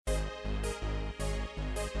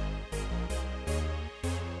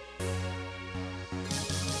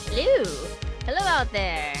Hello. Hello out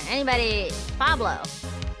there. Anybody? Pablo.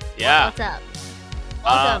 Yeah. What's up?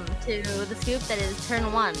 Uh, Welcome to the scoop that is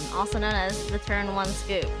turn one, also known as the turn one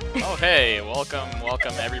scoop. oh, hey, welcome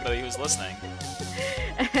everybody who's listening.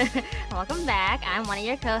 Welcome back. I'm one of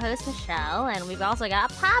your co-hosts, Michelle, and we've also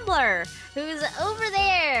got Pablo, who's over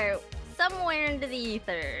there, somewhere into the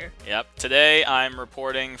ether. Yep. Today I'm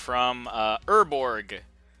reporting from Urborg.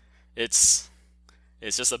 It's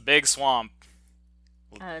just a big swamp.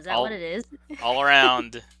 Oh, is that what it is? All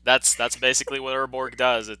around. That's basically what Urborg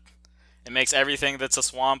does. It makes everything that's a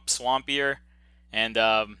swamp swampier, and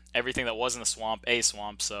everything that wasn't a swamp.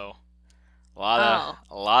 So a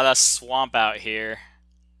lot of swamp out here.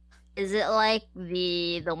 Is it like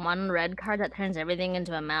the one red card that turns everything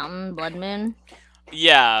into a mountain, Blood Moon?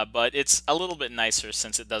 Yeah, but it's a little bit nicer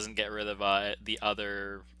since it doesn't get rid of the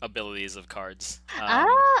other abilities of cards.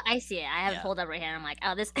 I see it. I have it yeah. pulled up right here. And I'm like,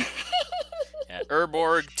 oh, this. Yeah,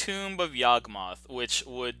 Urborg, Tomb of Yawgmoth, which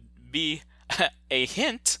would be a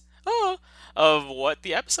hint of what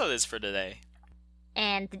the episode is for today.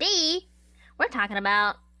 And today, we're talking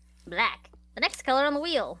about black, the next color on the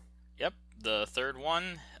wheel. Yep, the third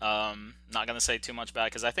one. Not gonna say too much about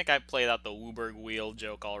it because I think I played out the Wooburg wheel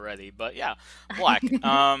joke already. But yeah, black.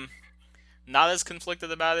 Not as conflicted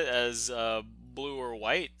about it as blue or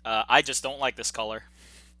white. I just don't like this color.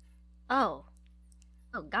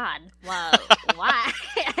 Oh God! Wow, why?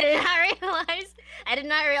 I did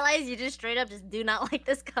not realize you just straight up just do not like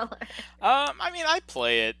this color. I mean, I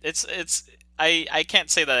play it. I can't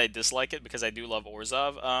say that I dislike it because I do love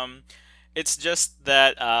Orzhov. It's just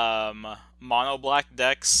that mono black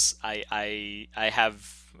decks I have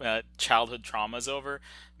childhood traumas over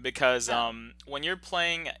because when you're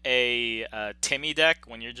playing a Timmy deck,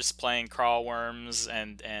 when you're just playing Crawl Worms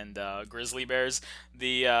and Grizzly Bears,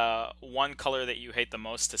 the one color that you hate the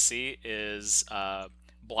most to see is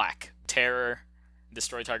black. Terror,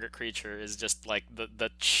 destroy target creature is just like the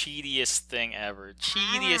cheatiest thing ever.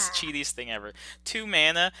 Cheatiest thing ever. 2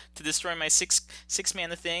 mana to destroy my six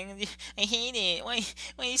mana thing. I hate it. Why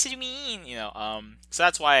are you so mean? So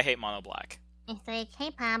that's why I hate mono black. It's like, hey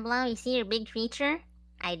Pablo, you see your big creature?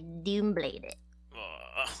 I doomblade it.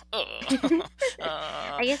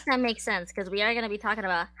 I guess that makes sense because we are going to be talking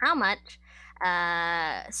about how much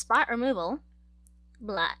spot removal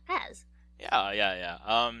black has. Yeah.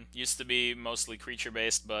 Used to be mostly creature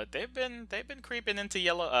based, but they've been creeping into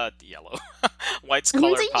yellow. White's color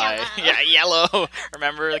Into pie. yellow. Yeah, yellow.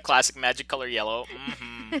 Remember the classic Magic color yellow?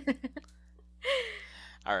 Mm-hmm.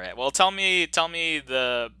 All right. Well, tell me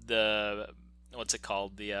the what's it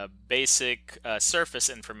called? The basic surface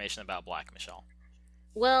information about black, Michelle.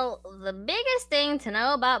 Well, the biggest thing to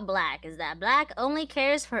know about black is that black only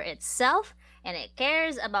cares for itself, and it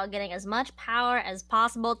cares about getting as much power as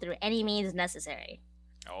possible through any means necessary.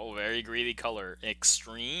 Oh, very greedy color.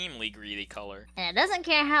 Extremely greedy color. And it doesn't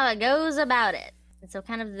care how it goes about it. And so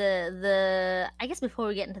kind of the I guess before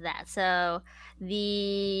we get into that, so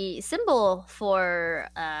the symbol for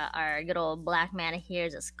our good old black mana here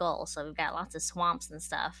is a skull, so we've got lots of swamps and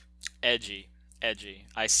stuff. Edgy.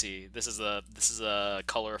 I see. This is a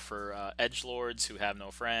color for edgelords who have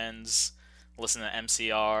no friends. Listen to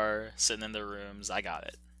MCR, sitting in their rooms. I got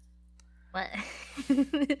it. What?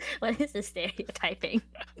 What is this stereotyping?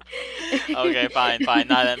 Okay, fine.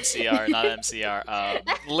 Not MCR.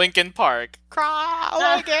 Linkin Park.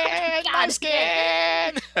 Crawl again, my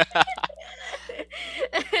skin.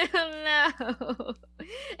 No.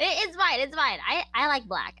 It's fine. I like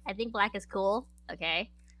black. I think black is cool. Okay.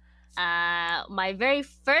 My very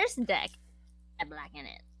first deck had black in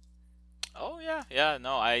it. Oh yeah.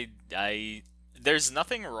 No, I. There's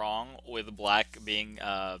nothing wrong with black being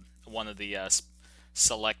one of the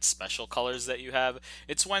select special colors that you have.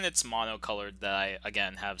 It's when it's monocolored that I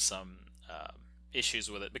again have some issues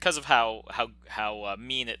with it because of how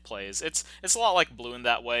mean it plays. It's a lot like blue in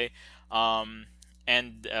that way.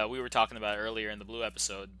 And we were talking about it earlier in the blue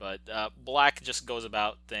episode, but black just goes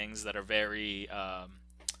about things that are very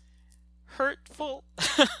hurtful.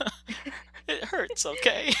 It hurts,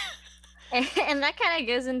 okay? And that kind of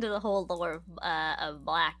goes into the whole lore of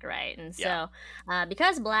black, right? And so,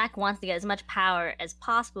 because black wants to get as much power as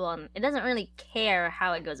possible, and it doesn't really care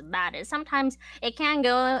how it goes about it, sometimes it can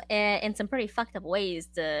go in some pretty fucked up ways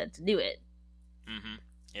to do it. Mm-hmm.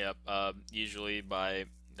 Yep. Usually by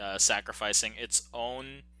sacrificing its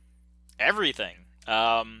own everything.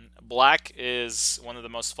 Black is one of the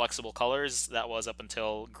most flexible colors. That was up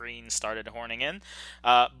until green started horning in.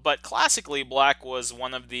 But classically, black was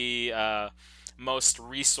one of the most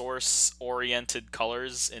resource-oriented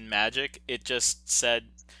colors in Magic. It just said,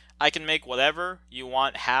 I can make whatever you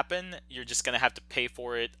want happen. You're just gonna have to pay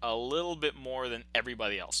for it a little bit more than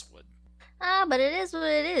everybody else would. But it is what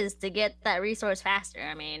it is to get that resource faster.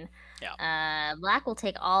 I mean, Yeah. Black will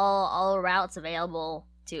take all routes available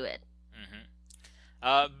to it.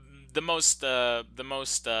 hmm the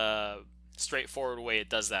most straightforward way it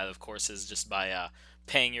does that, of course, is just by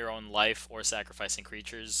paying your own life or sacrificing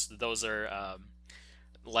creatures. Those are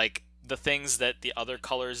like the things that the other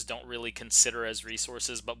colors don't really consider as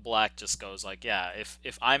resources, but Black just goes like, yeah,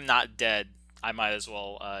 if I'm not dead, I might as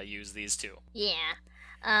well use these too. Yeah.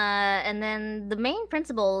 And then the main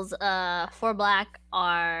principles for Black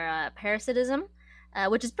are parasitism,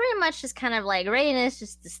 which is pretty much just kind of like readiness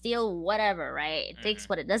just to steal whatever, right? It takes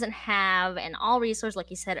what it doesn't have, and all resources, like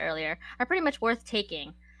you said earlier, are pretty much worth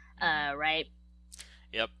taking, right?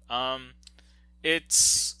 Yep.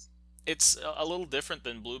 It's it's a little different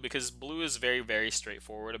than blue because blue is very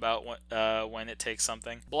straightforward about when it takes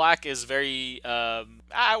something. Black is very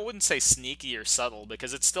I wouldn't say sneaky or subtle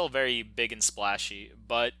because it's still very big and splashy,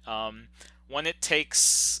 but when it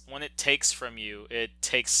takes from you, it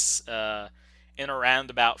takes in a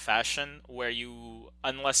roundabout fashion where you,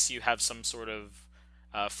 unless you have some sort of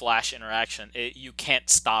flash interaction, you can't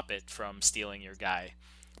stop it from stealing your guy.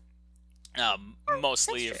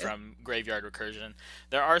 Mostly from Graveyard Recursion.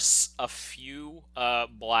 There are a few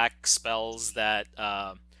black spells that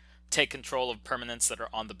take control of permanents that are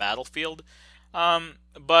on the battlefield,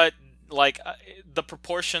 but like the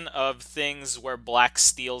proportion of things where black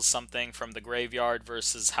steals something from the graveyard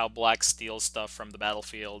versus how black steals stuff from the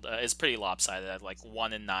battlefield is pretty lopsided at like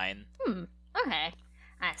 1 in 9. Okay.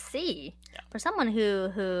 I see. Yeah. For someone who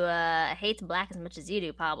hates Black as much as you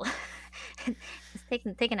do, Pablo,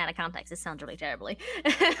 it's taken out of context. This sounds really terribly.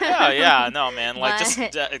 Yeah, no, man. Like,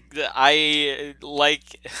 But just I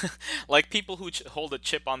like people who hold a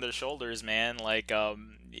chip on their shoulders, man. Like,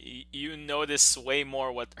 you notice way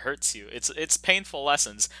more what hurts you. It's painful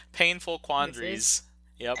lessons, painful quandaries.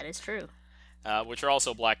 Yep. that is true. Which are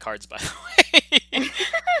also black cards, by the way.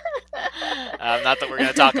 Not that we're going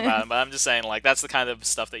to talk about them, but I'm just saying, like, that's the kind of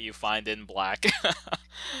stuff that you find in black.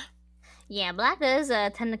 Yeah, Black does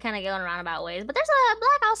tend to kind of go in roundabout ways, but there's a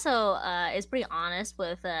Black also is pretty honest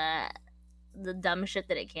with the dumb shit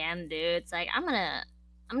that it can do. It's like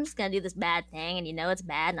I'm just gonna do this bad thing, and you know it's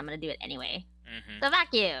bad, and I'm gonna do it anyway. So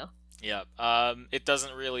fuck you. Yeah. It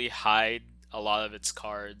doesn't really hide a lot of its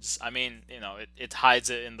cards. I mean, you know, it hides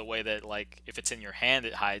it in the way that, like, if it's in your hand,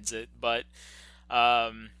 it hides it, but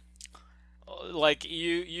um, like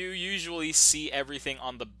you usually see everything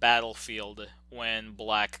on the battlefield when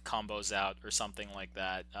black combos out or something like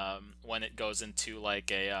that. When it goes into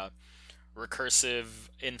like a recursive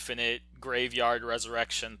infinite graveyard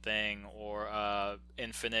resurrection thing or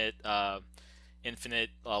infinite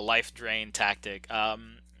life drain tactic,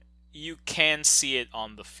 you can see it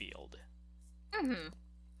on the field. hmm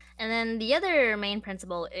And then the other main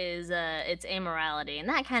principle is its amorality, and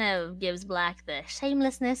that kind of gives Black the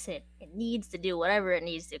shamelessness it needs to do whatever it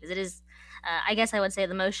needs to, because it is, I guess I would say,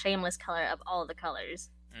 the most shameless color of all the colors.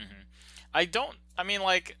 hmm I mean,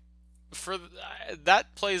 like,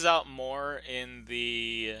 that plays out more in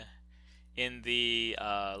the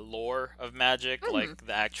lore of Magic, like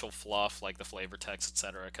the actual fluff, like the flavor text,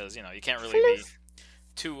 etc. Because you know you can't really be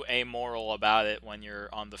too amoral about it when you're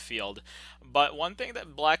on the field. But one thing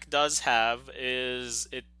that Black does have is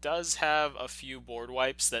it does have a few board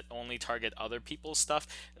wipes that only target other people's stuff.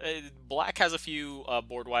 Black has a few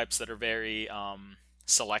board wipes that are very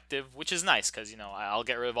selective, which is nice because, you know, I'll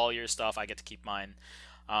get rid of all your stuff, I get to keep mine.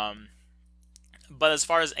 Um, but as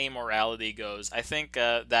far as amorality goes, I think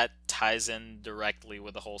that ties in directly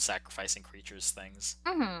with the whole sacrificing creatures things.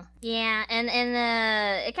 Yeah, and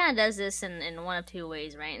it kind of does this in one of two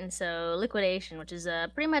ways, right? And so liquidation, which is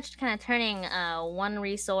pretty much kind of turning one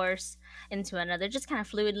resource into another, just kind of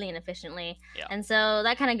fluidly and efficiently. Yeah. And so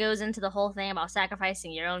that kind of goes into the whole thing about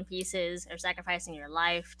sacrificing your own pieces or sacrificing your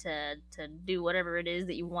life to do whatever it is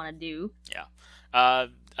that you want to do. Yeah.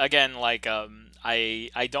 Again, like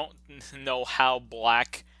I don't know how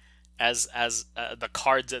Black as the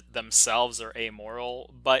cards themselves are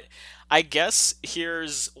amoral, but I guess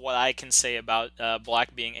here's what I can say about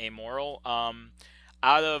Black being amoral.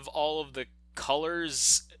 Out of all of the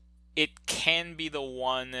colors, it can be the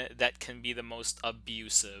one that can be the most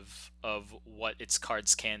abusive of what its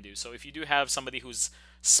cards can do. So if you do have somebody who's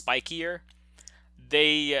spikier,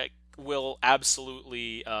 they will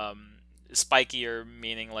absolutely spikier,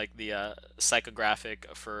 meaning like the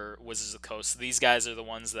psychographic for Wizards of the Coast. These guys are the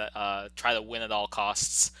ones that try to win at all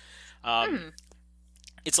costs. Um,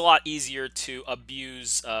 it's a lot easier to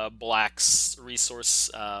abuse black's resource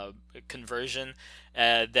conversion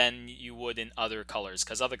than you would in other colors,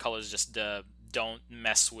 because other colors just don't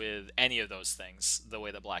mess with any of those things the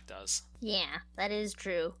way that black does. Yeah, that is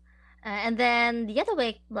true. And then the other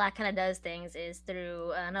way black kind of does things is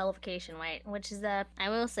through nullification, right? Which is I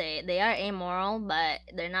will say they are amoral, but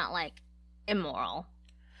they're not like immoral.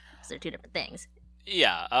 So they're two different things.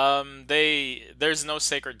 Yeah, there's no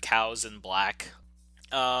sacred cows in black.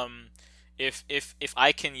 Um, if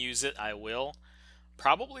I can use it, I will.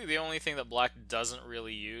 Probably the only thing that black doesn't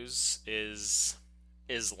really use is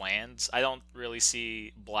lands. I don't really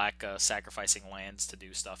see black sacrificing lands to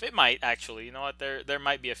do stuff. It might actually, you know what? There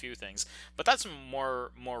might be a few things, but that's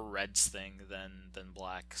more red's thing than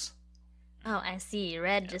black's. Oh, I see.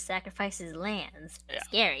 Red Yeah, just sacrifices lands. yeah,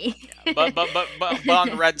 Scary. yeah. But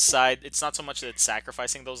on red's side, it's not so much that it's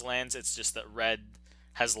sacrificing those lands. It's just that red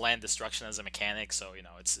has land destruction as a mechanic. So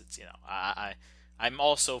it's I'm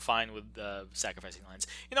also fine with sacrificing lands.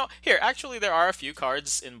 Here actually there are a few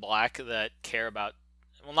cards in black that care about,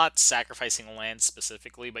 well, not sacrificing lands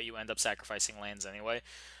specifically, but you end up sacrificing lands anyway.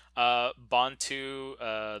 Bontu,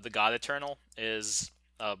 the God Eternal, is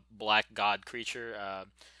a black god creature.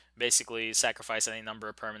 Basically, sacrifice any number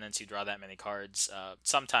of permanents, you draw that many cards.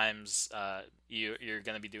 Sometimes you're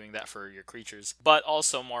going to be doing that for your creatures, but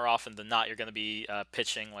also more often than not, you're going to be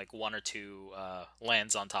pitching like one or two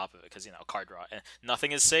lands on top of it because, card draw.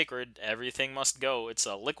 Nothing is sacred, everything must go. It's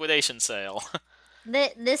a liquidation sale.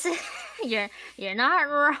 This is you're not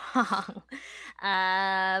wrong.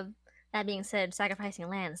 Uh, that being said, sacrificing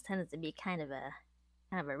lands tends to be kind of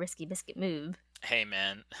a risky biscuit move. Hey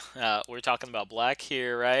man, we're talking about black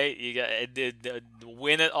here, right? You got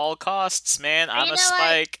win at all costs, man. And I'm you a know what?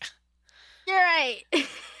 spike. You're right.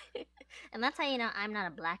 And that's how you know I'm not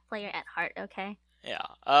a black player at heart. Okay, Yeah.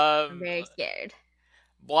 I'm very scared.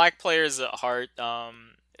 Black players at heart.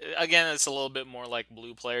 Again, it's a little bit more like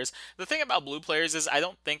blue players. The thing about blue players is I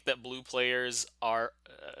don't think that blue players are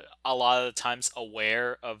a lot of the times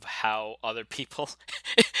aware of how other people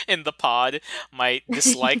in the pod might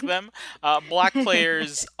dislike them. Black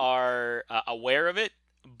players are aware of it,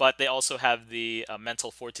 but they also have the mental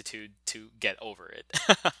fortitude to get over it.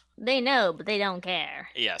 They know, but they don't care.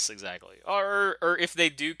 Yes, exactly. Or if they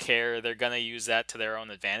do care, they're gonna use that to their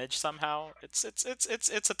own advantage somehow. It's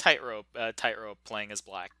a tightrope playing as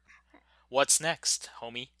black. What's next,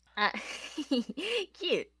 homie? Uh,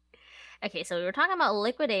 cute. Okay, so we were talking about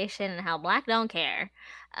liquidation and how black don't care.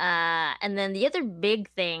 And then the other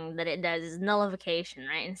big thing that it does is nullification,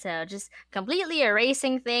 right? And so just completely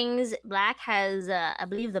erasing things. Black has, I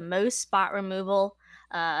believe, the most spot removal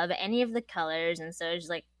of any of the colors. And so it's just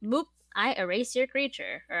like, boop, I erase your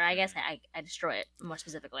creature. Or I guess Mhm. I destroy it more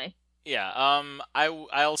specifically. Yeah.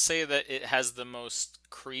 I'll say that it has the most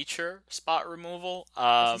creature spot removal.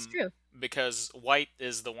 This is true. Because white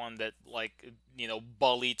is the one that like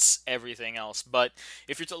bullies everything else. But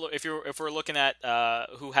if we're looking at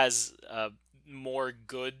who has more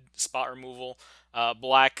good spot removal,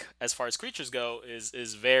 black as far as creatures go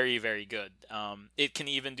is very very good. It can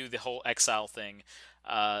even do the whole exile thing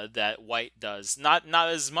that white does. Not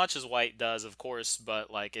as much as white does, of course,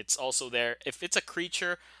 but like it's also there. If it's a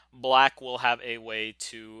creature, black will have a way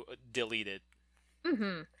to delete it.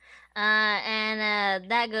 Mm-hmm. And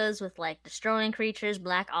that goes with like destroying creatures.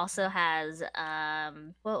 Black also has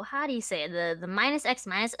well, how do you say it? The minus X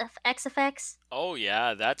minus X effects. Oh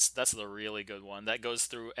yeah, that's the really good one. That goes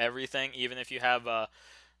through everything. Even if you have a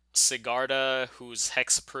Sigarda who's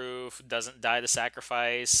hexproof, doesn't die to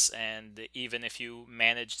sacrifice, and even if you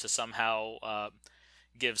manage to somehow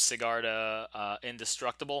give Sigarda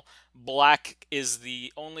indestructible, black is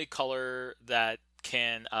the only color that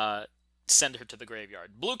can send her to the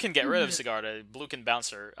graveyard. Blue can get rid of Mm-hmm. Sigarda. Blue can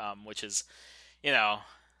bounce her, which is, you know,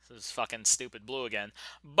 this is fucking stupid blue again.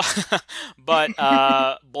 But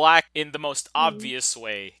black, in the most obvious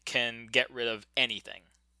way, can get rid of anything.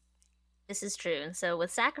 This is true. And so with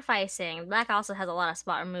sacrificing, black also has a lot of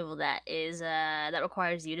spot removal that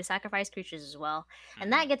requires you to sacrifice creatures as well. And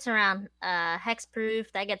Hmm. that gets around hexproof,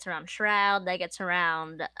 that gets around shroud, that gets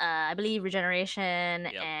around I believe regeneration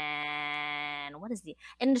Yep. and what is the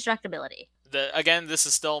indestructibility. Again, this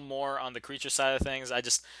is still more on the creature side of things.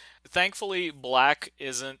 Thankfully, black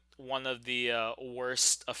isn't one of the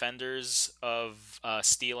worst offenders of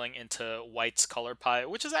stealing into white's color pie,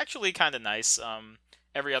 which is actually kind of nice.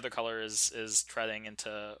 Every other color is treading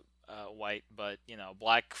into white, but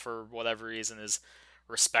black for whatever reason is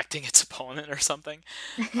respecting its opponent or something.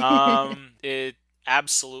 It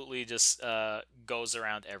absolutely just goes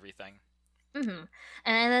around everything. hmm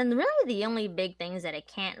And then really the only big things that it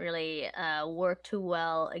can't really work too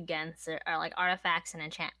well against are like artifacts and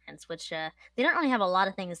enchantments, which they don't really have a lot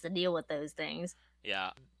of things to deal with those things.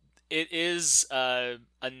 Yeah. It is a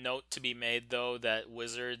note to be made, though, that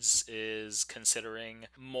Wizards is considering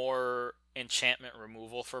more enchantment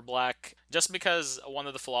removal for black, just because one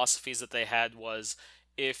of the philosophies that they had was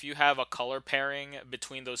if you have a color pairing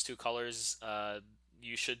between those two colors,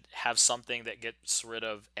 you should have something that gets rid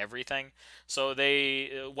of everything. So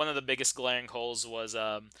one of the biggest glaring holes was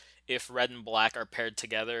if red and black are paired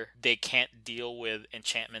together, they can't deal with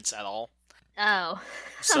enchantments at all. Oh, oh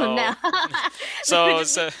So, no, they would so,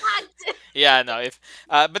 just be so fucked. yeah, no. If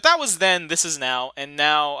but that was then. This is now, and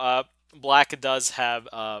now Black does have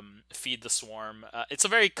Feed the Swarm. It's a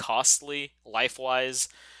very costly, life-wise,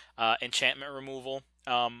 enchantment removal.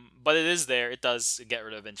 But it is there. It does get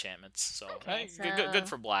rid of enchantments. So Okay, good so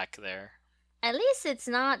for Black there. at least it's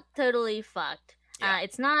not totally fucked. Yeah,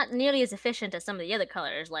 It's not nearly as efficient as some of the other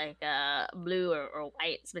colors, like blue or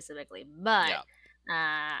white specifically. But yeah,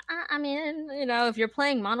 I mean, if you're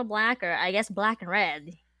playing mono black or I guess black and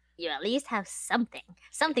red, you at least have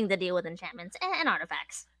something to deal with enchantments and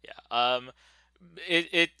artifacts. yeah.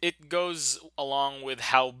 It goes along with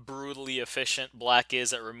how brutally efficient Black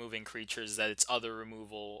is at removing creatures that its other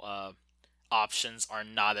removal options are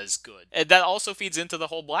not as good. And that also feeds into the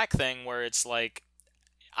whole Black thing where it's like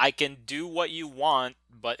I can do what you want,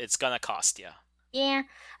 but it's gonna cost you. Yeah,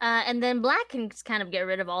 and then black can just kind of get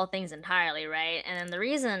rid of all things entirely, right? And then the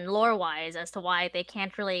reason, lore-wise, as to why they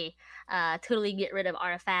can't really totally get rid of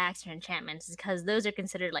artifacts or enchantments is because those are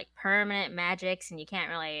considered like permanent magics, and you can't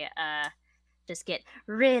really just get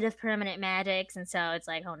rid of permanent magics. And so it's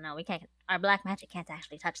like, oh no, we can't. Our black magic can't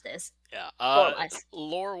actually touch this, Yeah. lore-wise.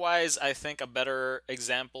 Lore wise, I think a better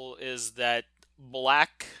example is that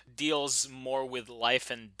Black deals more with life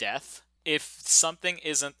and death. If something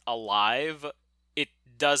isn't alive, it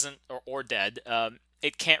doesn't, or dead,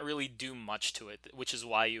 it can't really do much to it, which is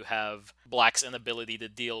why you have Black's inability to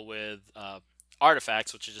deal with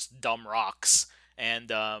artifacts, which are just dumb rocks,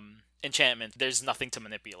 and enchantment. There's nothing to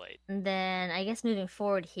manipulate. And then I guess moving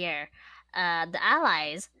forward here, the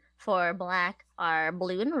allies for black are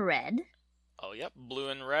blue and red. Oh, yep, blue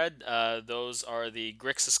and red. Those are the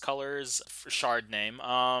Grixis colors for Shard name.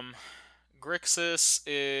 Grixis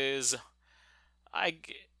is I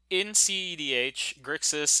in CEDH.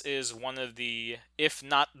 Grixis is one of the, if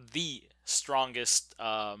not the strongest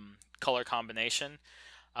color combination.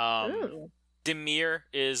 Um, Ooh. Dimir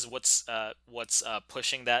is what's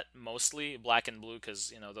pushing that mostly black and blue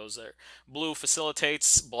because those are blue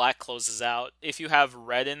facilitates, black closes out. If you have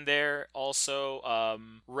red in there, also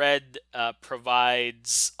red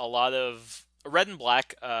provides a lot of red and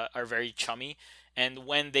black are very chummy. And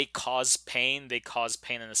when they cause pain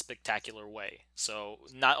in a spectacular way. So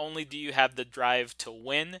not only do you have the drive to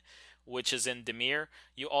win, which is in Dimir,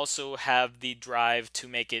 you also have the drive to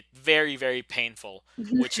make it very, very painful,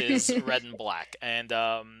 which is red and black. And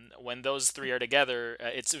when those three are together,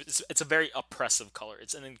 it's a very oppressive color.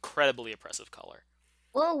 It's an incredibly oppressive color.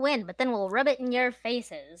 We'll win, but then we'll rub it in your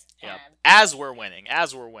faces. Yeah, And as we're winning.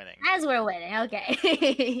 as we're winning,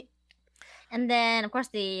 okay. And then, of course,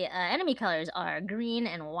 the enemy colors are green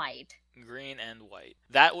and white. Green and white.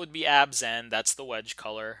 That would be Abzan. That's the wedge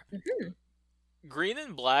color. Mhm. Green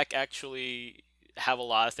and black actually have a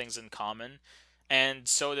lot of things in common, and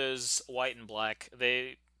so does white and black.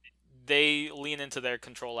 They lean into their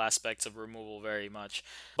control aspects of removal very much.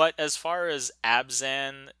 But as far as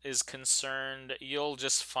Abzan is concerned, you'll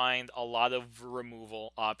just find a lot of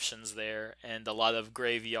removal options there and a lot of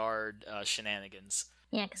graveyard shenanigans.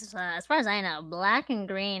 Yeah, because as far as I know, black and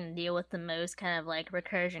green deal with the most kind of like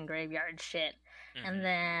recursion graveyard shit. And Hmm.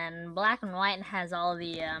 then black and white has all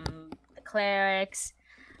the clerics,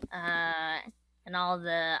 uh, and all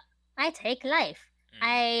the I take life. Hmm.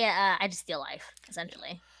 I just steal life Yeah.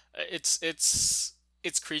 essentially.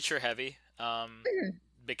 It's creature heavy.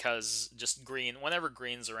 Because just green, whenever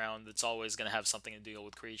green's around, it's always going to have something to deal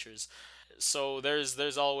with creatures. So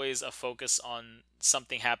there's always a focus on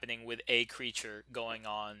something happening with a creature going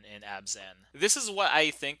on in Abzan. This is what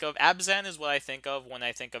I think of. Abzan is what I think of when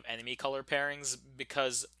I think of enemy color pairings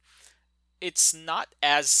because it's not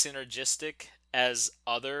as synergistic as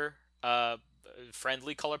other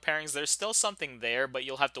friendly color pairings. There's still something there, but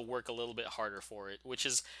you'll have to work a little bit harder for it, which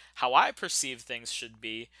is how I perceive things should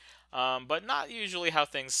be. But not usually how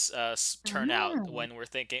things turn out Oh, I when we're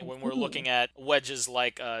see. looking at wedges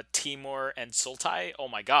like Timur and Sultai. Oh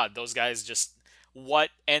my God, those guys just what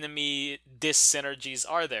enemy dis synergies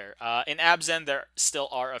are there? In Abzen, there still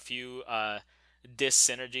are a few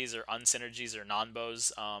dis-synergies or unsynergies or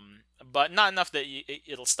non-bows, but not enough that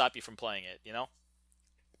it'll stop you from playing it, you know?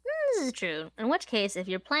 This is true. In which case, if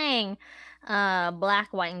you're playing black,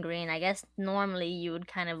 white, and green, I guess normally you would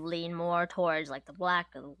kind of lean more towards like the black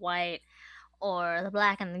or the white, or the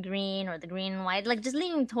black and the green, or the green and white. Like just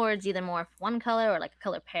leaning towards either more of one color or like a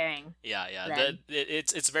color pairing. Yeah, yeah. Then,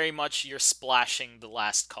 It's very much you're splashing the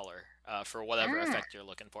last color for whatever ah, effect you're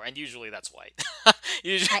looking for, and usually that's white.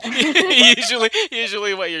 usually, I,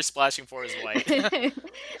 usually what you're splashing for is white.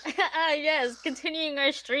 yes, continuing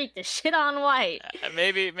our streak to shit on white.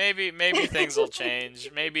 Maybe things will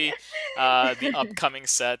change. Maybe the upcoming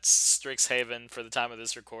sets, Strixhaven, for the time of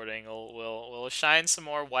this recording, will shine some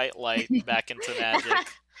more white light back into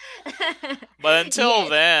Magic. But until Yes,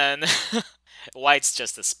 then, white's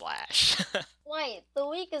just a splash. white, the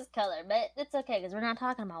weakest color, but it's okay because we're not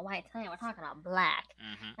talking about white tonight. We're talking about black.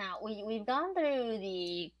 hmm Now we've gone through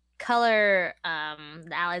the color,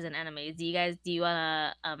 the allies and enemies. Do you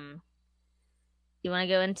wanna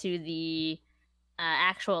go into the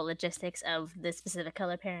actual logistics of the specific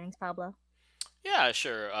color pairings, Pablo? Yeah,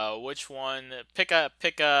 sure. Which one? Pick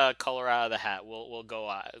a color out of the hat. We'll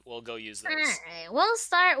go use All those. right, we'll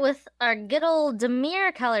start with our good old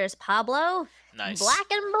Demir colors, Pablo. Nice. Black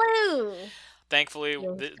and blue. Thankfully,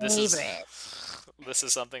 Your this is favorite. this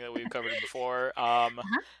is something that we've covered before.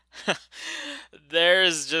 Uh-huh.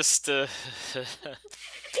 There's just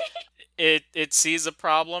it sees a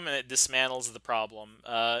problem and it dismantles the problem.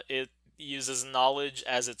 It uses knowledge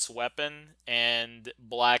as its weapon and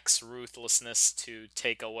Black's ruthlessness to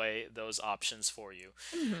take away those options for you.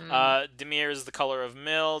 Hmm. Demir is the color of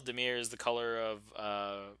mill. Demir is the color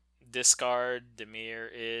of discard. Demir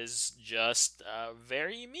is just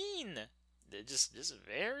very mean. Just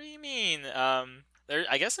very mean.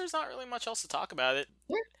 I guess there's not really much else to talk about it.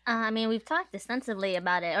 Yeah. I mean, we've talked extensively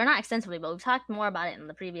about it, or not extensively, but we've talked more about it in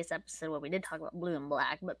the previous episode where we did talk about blue and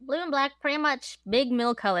black. But blue and black, pretty much big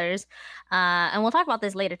mill colors. And we'll talk about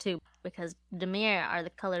this later too, because Demir are the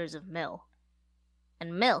colors of mill,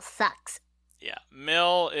 and mill sucks. Yeah,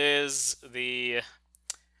 mill is the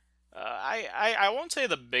I won't say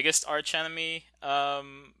the biggest archenemy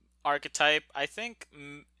archetype. I think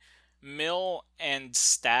mill and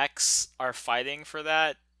stacks are fighting for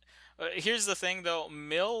that. Here's the thing though,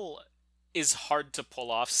 mill is hard to pull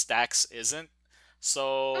off, stacks isn't. Mm.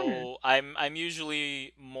 So I'm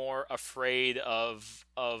usually more afraid of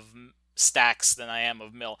stacks than I am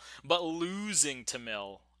of mill. But losing to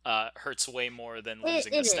mill hurts way more than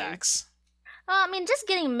losing to It is. stacks. Well, I mean, just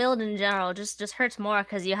getting milled in general just hurts more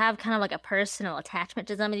because you have kind of like a personal attachment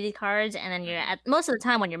to some of these cards, and then you're hmm at most of the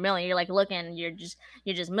time when you're milling, you're like looking, you're just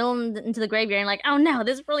milling into the graveyard, and like, oh no,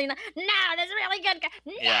 this is really not, no, this is really good,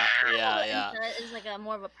 Yeah, no, yeah, and yeah. so it's like a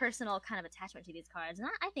more of a personal kind of attachment to these cards, and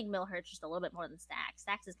I think mill hurts just a little bit more than stacks.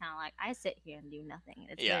 Stacks is kind of like I sit here and do nothing.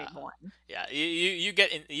 It's very Yeah, boring. yeah.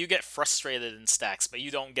 You get frustrated in stacks, but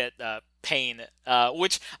you don't get pain,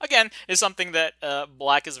 which again is something that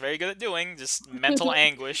Black is very good at doing, just mental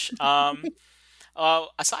anguish. A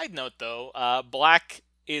side note though, Black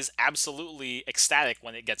is absolutely ecstatic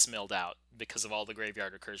when it gets milled out because of all the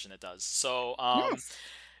graveyard recursion it does. So Yes.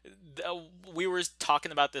 we were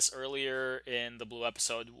talking about this earlier in the blue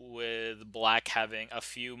episode with Black having a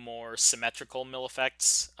few more symmetrical mill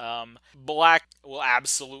effects. Black will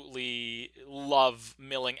absolutely love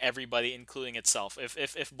milling everybody, including itself.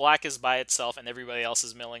 If Black is by itself and everybody else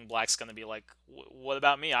is milling, Black's going to be like, what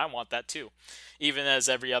about me? I want that too. Even as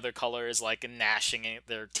every other color is like gnashing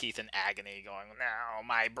their teeth in agony, going, no,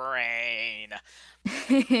 my brain.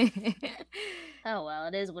 Oh well,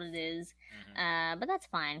 it is what it is. hmm But that's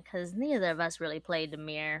fine because neither of us really played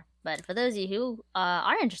Demir. But for those of you who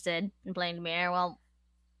are interested in playing Demir, well,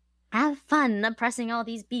 have fun oppressing all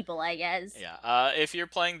these people, I guess. Yeah. If you're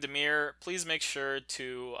playing Demir, please make sure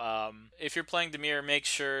to. If you're playing Demir, make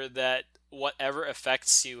sure that whatever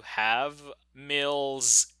effects you have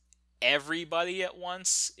mills everybody at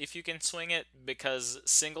once if you can swing it, because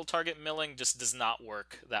single target milling just does not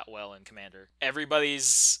work that well in Commander.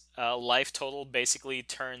 Everybody's life total basically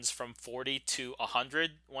turns from 40 to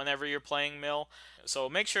 100 whenever you're playing mill. So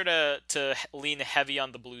make sure to lean heavy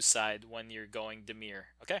on the blue side when you're going Demir.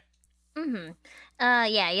 Okay. Mm-hmm.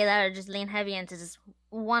 Yeah, that or just lean heavy into just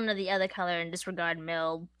one or the other color and disregard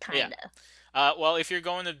mill, Yeah. kinda. Well, if you're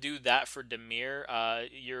going to do that for Demir,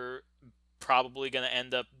 you're probably going to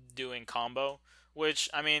end up doing combo, which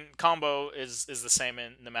I mean, combo is the same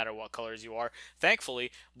in no matter what colors you are.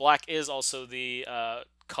 Thankfully, black is also the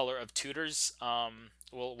color of tutors.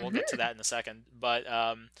 We'll get to Mm-hmm. that in a second, but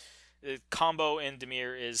combo in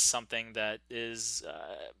Demir is something that is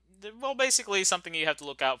well, basically something you have to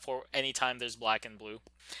look out for anytime there's black and blue.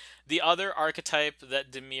 The other archetype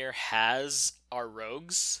that Dimir has are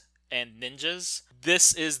rogues and ninjas.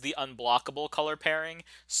 This is the unblockable color pairing.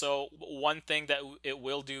 So one thing that it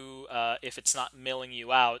will do if it's not milling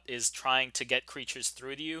you out is trying to get creatures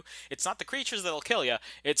through to you. It's not the creatures that'll kill you.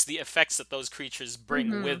 It's the effects that those creatures bring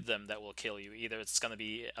Mm-hmm. with them that will kill you. Either it's going to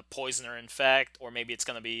be a poison or infect, or maybe it's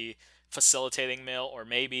going to be facilitating mill, or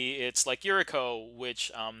maybe it's like Yuriko,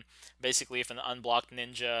 which basically if an unblocked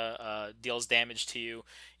ninja deals damage to you,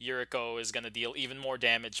 Yuriko is going to deal even more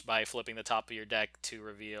damage by flipping the top of your deck to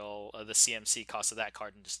reveal the CMC cost of that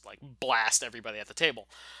card and just like blast everybody at the table.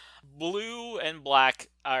 Blue and black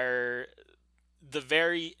are the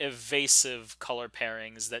very evasive color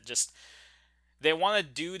pairings that just they want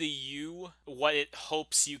to do to you what it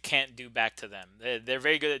hopes you can't do back to them. They're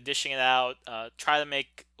very good at dishing it out. Try to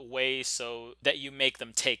make a way so that you make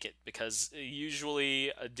them take it, because usually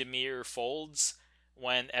a Dimir folds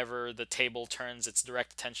whenever the table turns its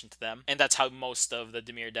direct attention to them, and that's how most of the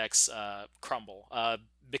Dimir decks crumble.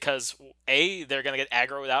 Because A, they're going to get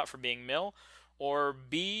aggroed out for being mill, or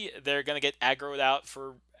B, they're going to get aggroed out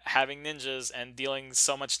for having ninjas and dealing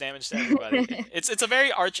so much damage to everybody. It's a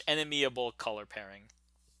very arch enemyable color pairing.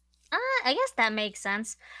 I guess that makes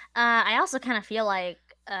sense. I also kind of feel like,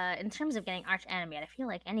 in terms of getting arch animated, I feel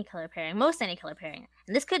like any color pairing, most any color pairing,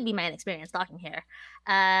 and this could be my experience talking here,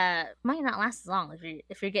 might not last as long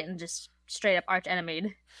if you're getting just straight up arch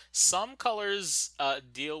animated. Some colors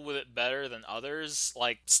deal with it better than others,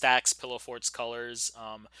 like Stax Pillowfort's colors.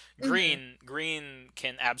 Mm-hmm. Green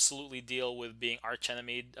can absolutely deal with being arch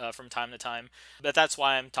enemied from time to time, but that's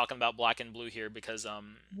why I'm talking about black and blue here, because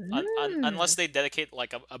unless Mm. they dedicate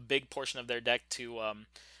like a big portion of their deck to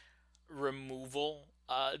removal,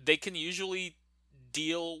 they can usually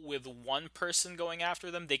deal with one person going after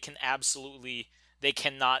them. They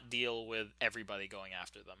cannot deal with everybody going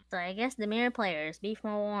after them. So I guess the mirror players be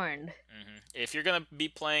forewarned. If you're gonna be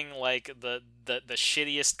playing like the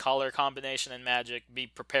shittiest color combination in Magic, be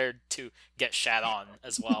prepared to get shat on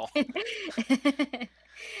as well.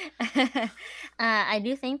 I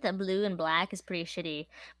do think that blue and black is pretty shitty,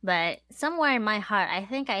 but somewhere in my heart, I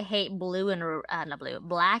think I hate blue and not blue,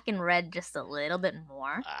 black and red just a little bit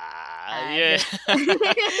more. Yeah. Just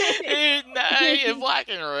Black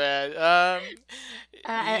and red.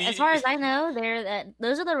 as far as I know,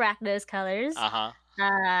 those are the Rakdos colors. Uh huh.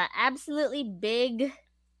 Absolutely big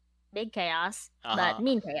chaos, Uh but huh.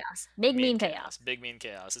 mean chaos, big Mean mean chaos. chaos. Big mean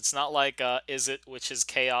chaos. It's not like is it, which is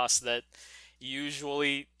chaos that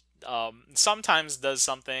usually sometimes does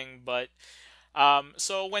something, but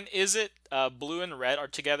so when Is It, blue and red are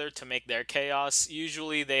together to make their chaos,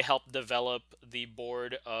 usually they help develop the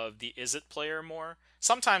board of the Is It player more.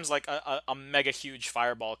 Sometimes like a mega huge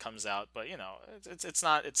fireball comes out, but you know it's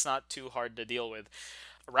not too hard to deal with.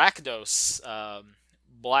 Rakdos,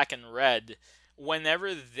 black and red,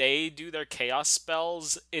 whenever they do their chaos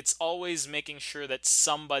spells, it's always making sure that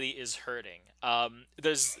somebody is hurting.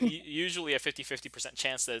 There's usually a 50-50%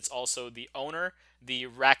 chance that it's also the owner, the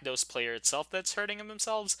Rakdos player itself, that's hurting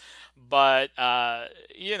themselves. But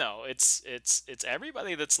you know, it's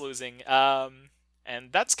everybody that's losing,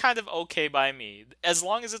 and that's kind of okay by me as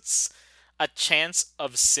long as it's a chance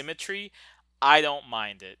of symmetry. I don't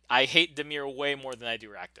mind it. I hate Demir way more than I do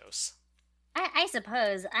Rakdos. I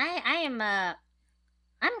suppose I am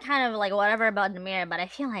I'm kind of like whatever about Demir, but I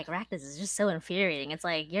feel like Rakdos is just so infuriating. It's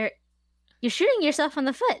like you're shooting yourself in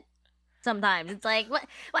the foot. Sometimes it's like why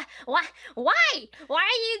are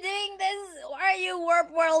you doing this? Why are you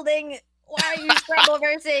warp worlding? Why are you scramble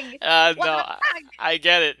versing? What No, the I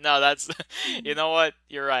get it. No, that's you know what?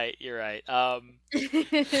 You're right. You're right. fuck?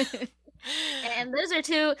 And those are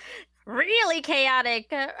two really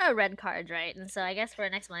chaotic red cards, right? And so I guess for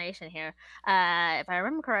an explanation here, if I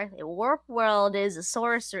remember correctly, Warp World is a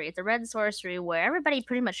sorcery. It's a red sorcery where everybody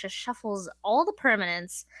pretty much just shuffles all the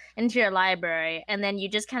permanents into your library, and then you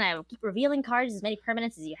just kind of keep revealing cards, as many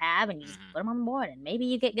permanents as you have, and you just Mhm. put them on the board. And maybe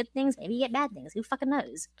you get good things, maybe you get bad things. Who fucking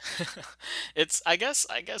knows? It's I guess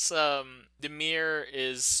Demir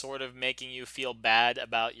is sort of making you feel bad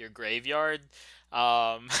about your graveyard.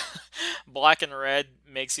 Um, black and red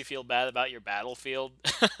makes you feel bad about your battlefield.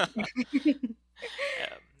 Um,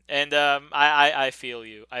 and I feel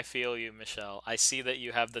you. I feel you, Michelle. I see that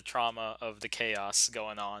you have the trauma of the chaos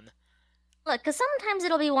going on. Look, because sometimes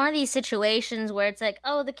it'll be one of these situations where it's like,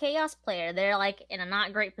 oh, the chaos player, they're like in a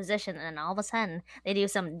not great position, and then all of a sudden they do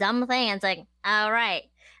some dumb thing, and it's like, all right,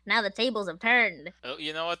 now the tables have turned. Oh,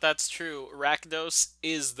 you know what? That's true. Rakdos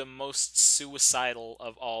is the most suicidal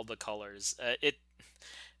of all the colors. It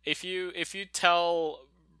if you tell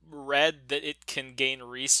red that it can gain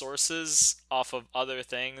resources off of other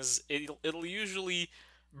things, it'll usually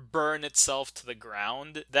burn itself to the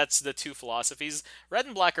ground. That's the two philosophies. Red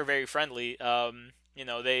and black are very friendly.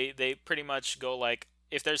 They pretty much go like,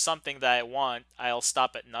 if there's something that I want, I'll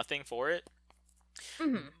stop at nothing for it.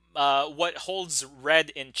 Hmm. What holds red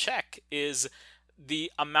in check is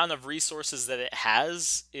the amount of resources that it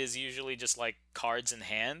has is usually just like cards in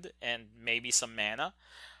hand and maybe some mana.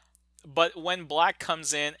 But when black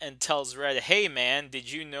comes in and tells red, hey man,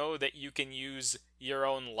 did you know that you can use your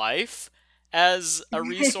own life as a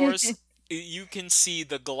resource? You can see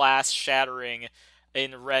the glass shattering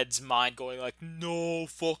in red's mind, going like, no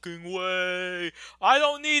fucking way, I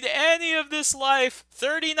don't need any of this life,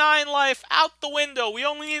 39 life out the window, we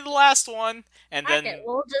only need the last one. And Fuck it, then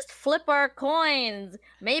we'll just flip our coins.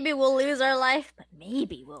 Maybe we'll lose our life, but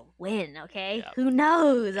maybe we'll win, okay? yeah, Who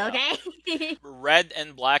knows, yeah. okay? Red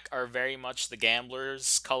and black are very much the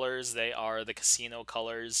gambler's colors. They are the casino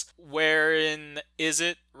colors. Wherein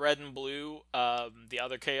Izzet red and blue, the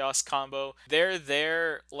other chaos combo, they're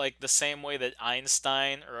there like the same way that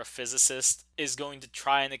Einstein or a physicist is going to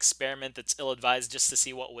try an experiment that's ill-advised just to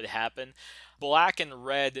see what would happen. Black and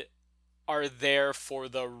red are there for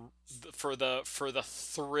the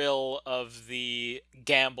thrill of the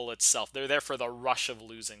gamble itself. They're there for the rush of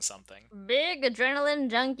losing something. Big adrenaline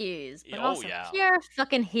junkies, but Oh also yeah. pure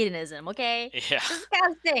fucking hedonism, okay? Yeah.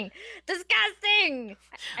 Disgusting! Disgusting!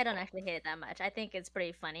 I don't actually hate it that much. I think it's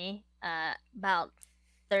pretty funny, about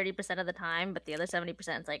 30% of the time, but the other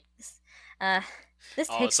 70% is like, this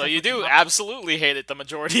Oh, takes so so you fucking do long. absolutely hate it the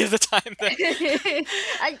majority of the time then. You're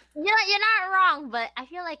not wrong, but I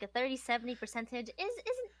feel like a 30-70 percentage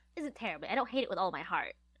isn't terrible. I don't hate it with all my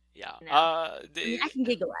heart. Yeah. You know? I mean, I can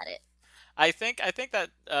giggle at it. I think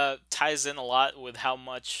that ties in a lot with how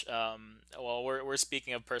much well, we're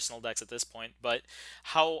speaking of personal decks at this point, but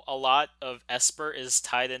how a lot of Esper is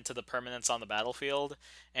tied into the permanence on the battlefield,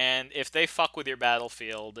 and if they fuck with your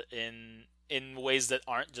battlefield in ways that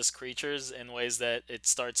aren't just creatures, in ways that it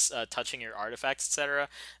starts touching your artifacts, etc.,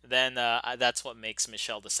 then that's what makes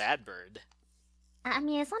Michelle the sad bird. I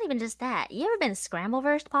mean, it's not even just that. You ever been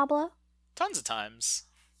Scrambleversed, Pablo? Tons of times.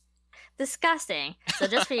 Disgusting. So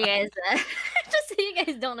just for you guys, just so you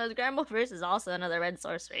guys don't know, Scrambleverse is also another red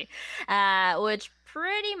sorcery, which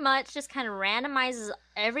pretty much just kind of randomizes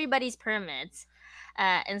everybody's permanents.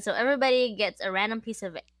 And so everybody gets a random piece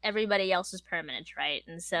of everybody else's permanent, right?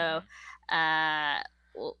 And so,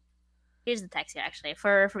 well, here's the text here actually.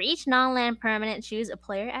 For each non-land permanent, choose a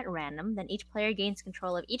player at random. Then each player gains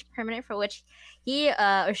control of each permanent for which he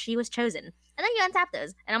or she was chosen. And then you untap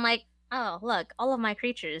those. And I'm like, oh, look, all of my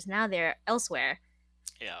creatures, now they're elsewhere.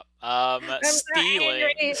 Yeah. Stealing.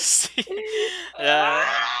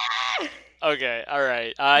 Okay, all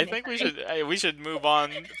right. I think we should move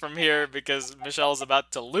on from here because Michelle's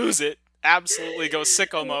about to lose it. Absolutely go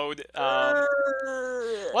sicko mode.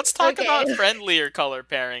 Let's talk about friendlier color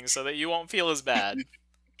pairings so that you won't feel as bad.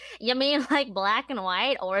 You mean like black and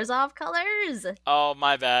white Orzhov colors? Oh,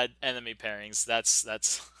 my bad. Enemy pairings. That's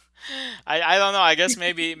I don't know. I guess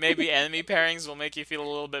maybe enemy pairings will make you feel a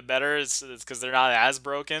little bit better. It's because they're not as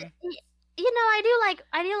broken. You know, I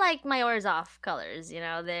do like my Orzhov colors. You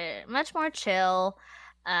know, they're much more chill.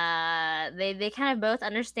 They kind of both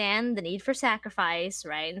understand the need for sacrifice,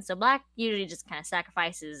 right? And so black usually just kind of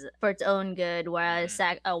sacrifices for its own good, whereas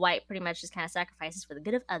white pretty much just kind of sacrifices for the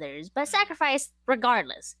good of others, but sacrifice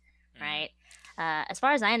regardless, right? As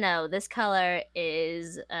far as I know, this color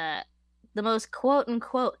is the most quote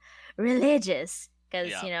unquote religious,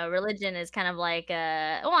 because you know, religion is kind of like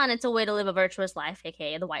one, it's a way to live a virtuous life,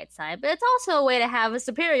 aka the white side, but it's also a way to have a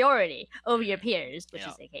superiority over your peers, which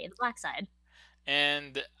is aka the black side.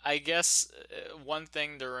 And I guess one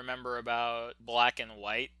thing to remember about black and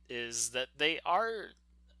white is that they are,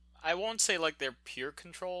 I won't say like they're pure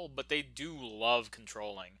control, but they do love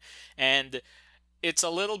controlling. And it's a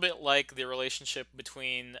little bit like the relationship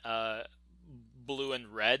between blue and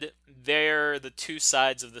red. They're the two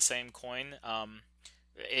sides of the same coin.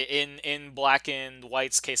 In black and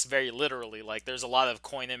white's case, very literally, like there's a lot of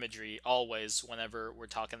coin imagery always whenever we're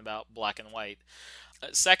talking about black and white.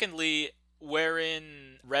 Secondly,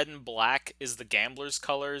 wherein red and black is the gambler's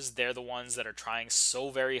colors, they're the ones that are trying so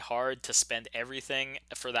very hard to spend everything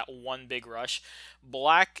for that one big rush.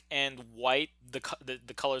 Black and white, the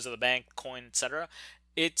colors of the bank, coin, etc.,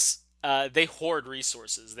 it's they hoard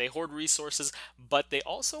resources. They hoard resources, but they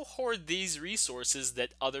also hoard these resources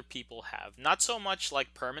that other people have. Not so much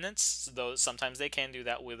like permanents, though sometimes they can do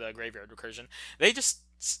that with a graveyard recursion. They just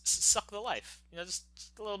suck the life. Just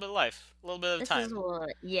a little bit of life, a little bit of This time. is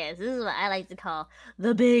this is what I like to call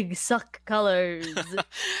the big suck colors.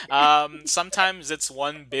 Sometimes it's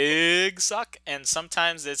one big suck, and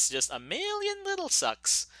sometimes it's just a million little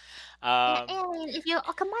sucks. Yeah, and if you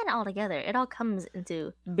combine it all together, it all comes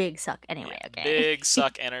into big suck anyway, Yeah, okay? big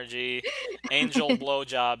suck energy. Angel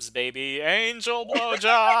blowjobs, baby. Angel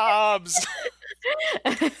blowjobs.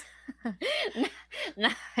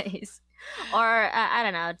 Nice. Or I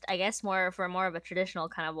don't know. I guess more of a traditional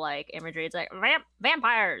kind of like imagery. It's like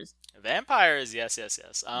vampires, Vampires, yes, yes,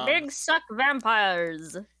 yes. big suck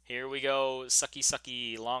vampires. Here we go. Sucky,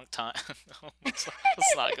 sucky, long time. let's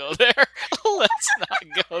not go there. Let's not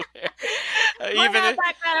go there. Even if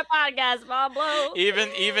that kind of podcast, Pablo.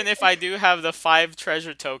 Even if I do have the 5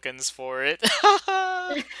 treasure tokens for it.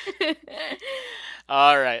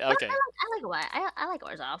 All right. Okay. I like what I like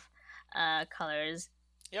Orzhov colors.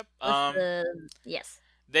 Yep. Yes.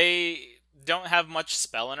 They don't have much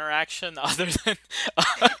spell interaction other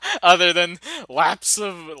than lapse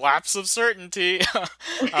of certainty.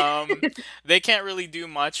 They can't really do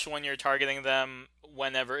much when you're targeting them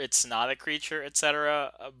whenever it's not a creature,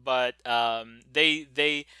 etc. But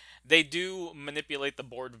they do manipulate the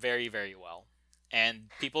board very, very well, and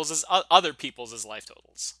other people's life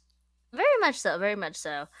totals. Very much so, very much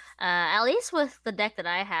so. At least with the deck that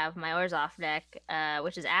I have, my Orzhov deck,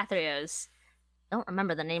 which is Athreos. I don't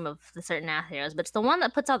remember the name of the certain Athreos, but it's the one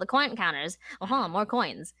that puts out the coin counters. Oh, hold on, more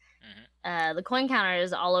coins. Mm-hmm. The coin counter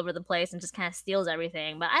is all over the place and just kind of steals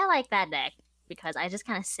everything. But I like that deck because I just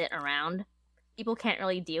kind of sit around. People can't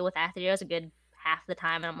really deal with Athreos a good half the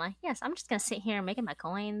time, and I'm like, yes, I'm just gonna sit here making my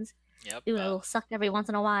coins. Yep. Do a little suck every once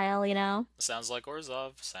in a while, you know. Sounds like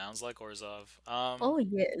Orzhov. Sounds like Orzhov. Oh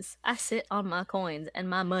yes, I sit on my coins and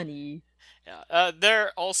my money. Yeah,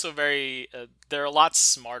 they're also they're a lot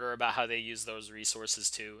smarter about how they use those resources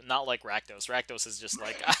too. Not like Rakdos. Rakdos is just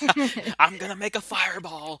like, I'm gonna make a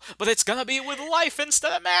fireball, but it's gonna be with life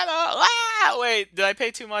instead of mana. Ah! Wait, did I pay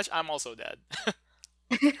too much? I'm also dead.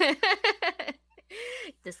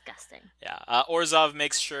 Disgusting. Yeah, Orzhov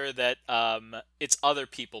makes sure that it's other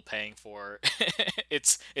people paying for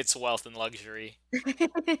its wealth and luxury.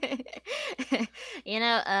 You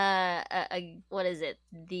know, what is it?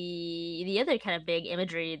 The other kind of big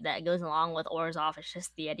imagery that goes along with Orzhov is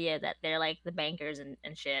just the idea that they're like the bankers and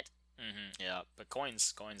shit. Yeah, but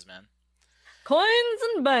coins, man. Coins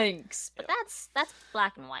and banks. But that's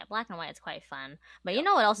black and white. Black and white is quite fun. But you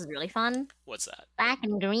know what else is really fun? What's that? Black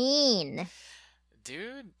and green.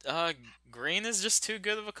 Dude, green is just too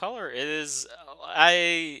good of a color. It is.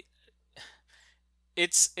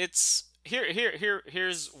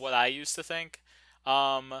 Here's what I used to think.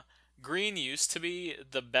 Green used to be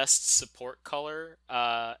the best support color,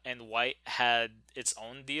 and white had its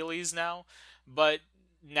own dealies now. But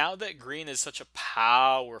now that green is such a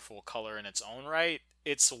powerful color in its own right,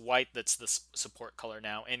 it's white that's the support color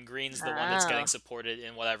now, and green's the one that's getting supported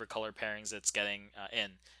in whatever color pairings it's getting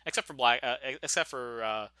in, except for black, except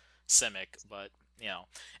for Simic. But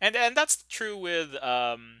and that's true with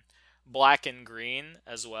black and green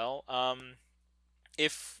as well.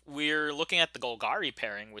 If we're looking at the Golgari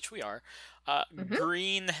pairing, which we are,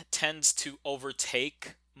 green tends to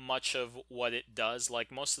overtake much of what it does.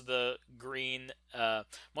 Like most of the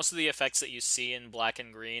effects that you see in black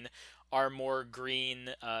and green are more green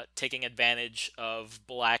taking advantage of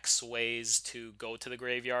black's ways to go to the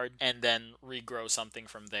graveyard and then regrow something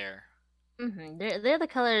from there. They're the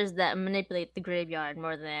colors that manipulate the graveyard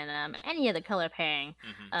more than any other color pairing,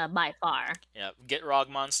 by far. Yeah, Gitrog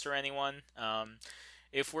monster, anyone?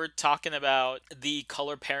 If we're talking about the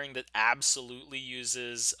color pairing that absolutely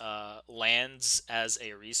uses lands as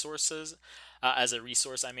a resource,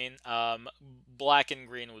 I mean, black and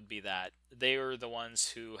green would be that. They are the ones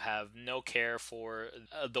who have no care for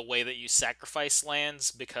the way that you sacrifice lands,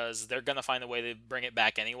 because they're gonna find a way to bring it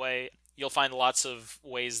back anyway. You'll find lots of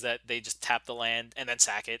ways that they just tap the land and then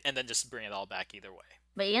sack it and then just bring it all back either way.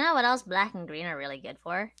 But you know what else black and green are really good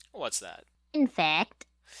for? What's that? In fact.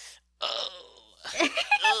 Oh,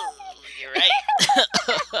 you're right.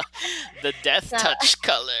 The death touch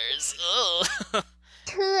colors. Oh.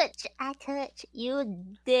 Touch, I touch, you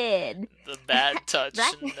did. The bad touch,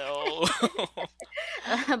 no.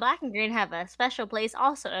 Black and green have a special place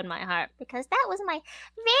also in my heart, because that was my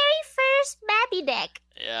very first Babby deck.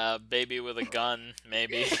 Yeah, baby with a gun,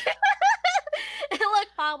 maybe. Look,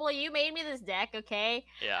 Pablo, you made me this deck, okay?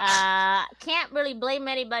 Yeah. Can't really blame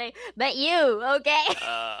anybody but you, okay?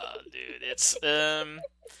 Dude, it's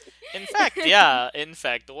Infect, yeah,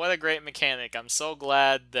 Infect. What a great mechanic. I'm so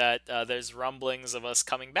glad that there's rumblings of us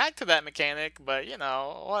coming back to that mechanic, but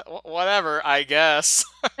whatever, I guess.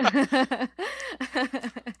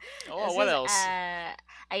 Oh, This what is else?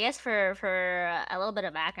 I guess for a little bit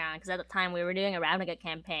of background, because at the time we were doing a Ravnica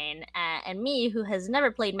campaign, and me, who has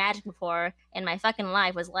never played Magic before in my fucking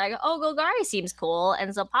life, was like, "Oh, Golgari seems cool,"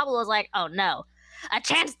 and so Pablo was like, "Oh no, a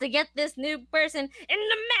chance to get this new person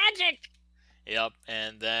into Magic." Yep,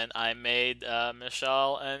 and then I made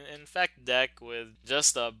Michelle an Infect deck with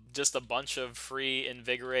just a bunch of free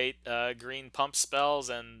Invigorate green pump spells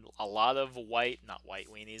and a lot of not white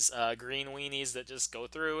weenies, green weenies that just go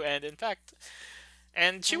through and infect.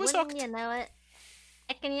 And she And was wouldn't hooked. you know it?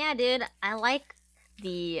 Heckin' yeah, dude. I like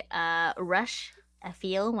the rush I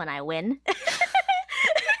feel when I win.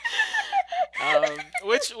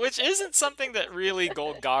 Which isn't something that really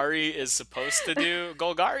Golgari is supposed to do.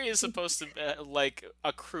 Golgari is supposed to like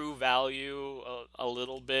accrue value a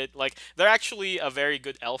little bit. Like they're actually a very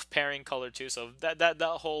good elf pairing color too. So that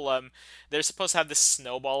whole they're supposed to have this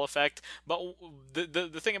snowball effect. But the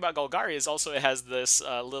thing about Golgari is also it has this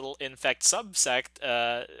little infect subsect,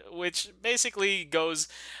 which basically goes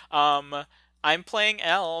I'm playing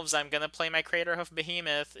elves. I'm gonna play my Craterhoof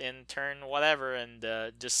Behemoth in turn whatever, and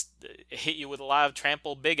just hit you with a lot of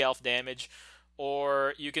trample big elf damage.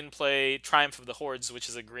 Or you can play Triumph of the Hordes, which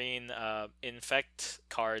is a green infect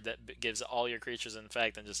card that gives all your creatures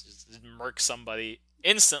infect and just murk somebody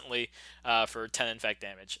instantly for 10 infect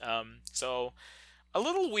damage. So a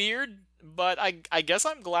little weird, but I guess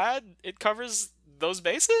I'm glad it covers those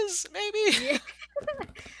bases. Maybe. Yeah.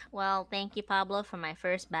 Well, thank you, Pablo, for my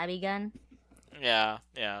first baby gun. Yeah,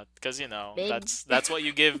 because Big that's what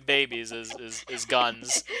you give babies is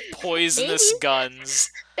guns, poisonous baby's guns.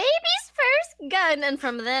 baby's first gun, and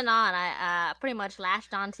from then on, I pretty much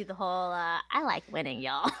latched onto the whole I like winning,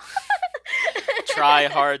 y'all. Try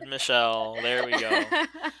hard, Michelle. There we go.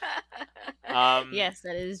 Um, Yes,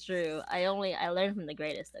 that is true. I learned from the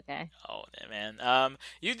greatest. Okay. oh man,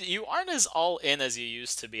 you aren't as all in as you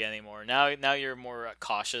used to be anymore. Now you're more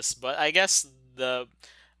cautious, but I guess the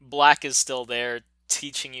black is still there,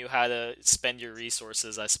 teaching you how to spend your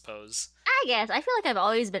resources. I suppose. I guess I feel like I've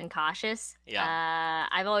always been cautious. Yeah,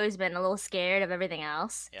 I've always been a little scared of everything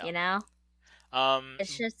else. yeah. You know, Um,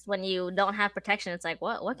 it's just when you don't have protection, it's like,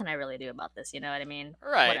 what can I really do about this? You know what I mean?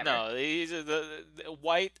 Right, Whatever. no, the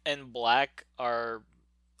white and black are,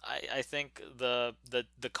 I think the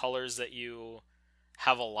colors that you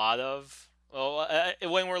have a lot of. Well,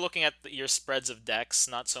 when we're looking at your spreads of decks,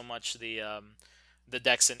 not so much the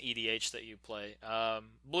decks in EDH that you play.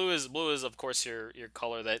 Blue is of course your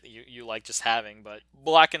color that you like just having, but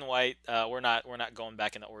black and white, we're not going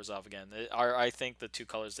back into Orzhov again. They are I think the two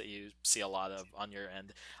colors that you see a lot of on your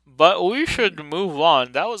end. But we should move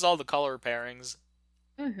on. That was all the color pairings.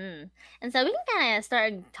 And so we can kind of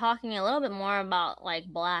start talking a little bit more about like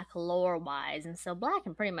black lore wise. And so black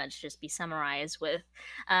can pretty much just be summarized with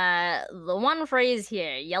the one phrase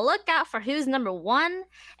here: you look out for who's number one,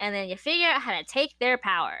 and then you figure out how to take their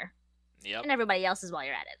power Yep. and everybody else's while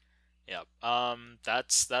you're at it. Yep.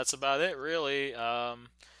 That's about it really.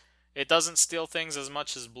 It doesn't steal things as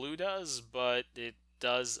much as blue does, but it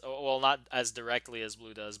does well not as directly as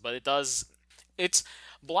blue does, but it does. It's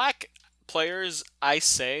black players I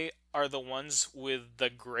say are the ones with the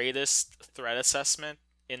greatest threat assessment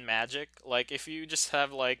in Magic. Like if you just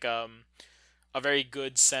have like a very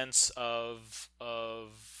good sense of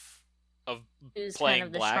Who's kind playing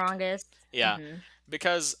of the black. strongest. Yeah, Mm-hmm.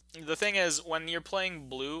 because the thing is, when you're playing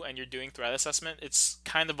blue and you're doing threat assessment, it's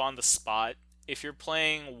kind of on the spot. If you're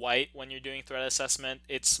playing white when you're doing threat assessment,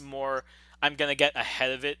 it's more, I'm gonna get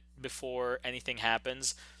ahead of it before anything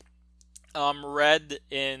happens. Red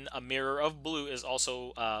in a mirror of blue is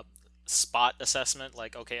also spot assessment.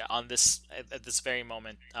 Like, okay, on this at this very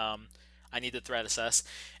moment, I need to threat assess.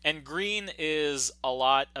 And green is a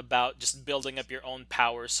lot about just building up your own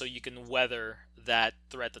power so you can weather that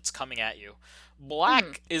threat that's coming at you.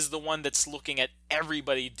 Mm-hmm. Black is the one that's looking at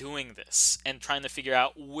everybody doing this and trying to figure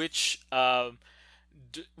out which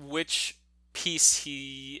piece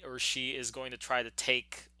he or she is going to try to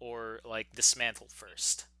take or like dismantle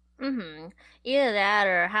first. Mm-hmm. Either that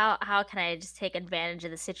or how can I just take advantage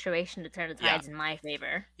of the situation to turn the Yeah, tides in my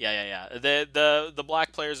favor? yeah. The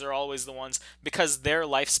black players are always the ones because their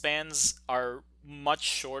lifespans are much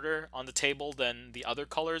shorter on the table than the other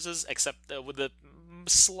colors is, except with the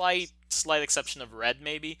slight exception of red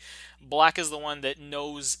maybe. Black is the one that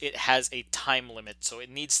knows it has a time limit, so it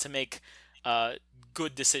needs to make uh,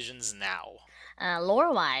 good decisions now.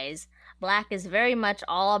 Lore wise, black is very much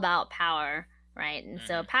all about power. right? And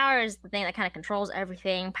so Hmm. power is the thing that kind of controls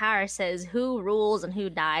everything. Power says who rules and who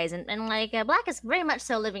dies, and like Black is very much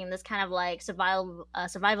so living in this kind of like survival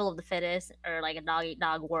of the fittest, or like a dog eat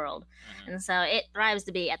dog world, Hmm. and so it thrives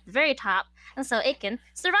to be at the very top, and so it can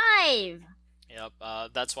survive. Yep.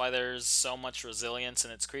 That's why there's so much resilience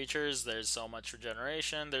in its creatures. There's so much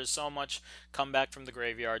regeneration. There's so much comeback from the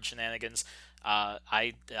graveyard shenanigans.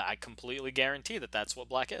 I completely guarantee that that's what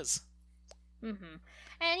Black is. Mm-hmm.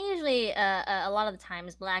 And usually, a lot of the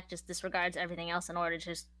times, Black just disregards everything else in order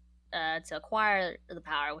to acquire the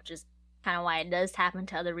power, which is kind of why it does tap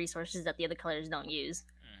into other resources that the other colors don't use.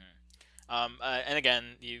 And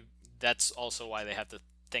again, you that's also why they have to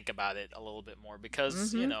think about it a little bit more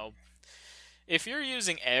because Mm-hmm. if you're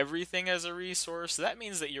using everything as a resource, that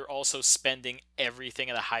means that you're also spending everything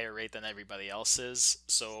at a higher rate than everybody else is.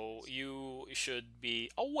 So you should be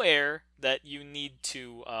aware that you need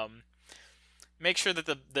to make sure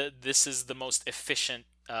that this is the most efficient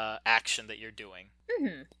action that you're doing.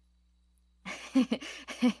 Mm-hmm.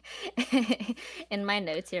 In my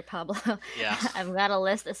notes here, Pablo, Yeah. I've got a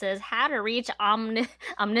list that says how to reach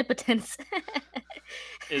omnipotence.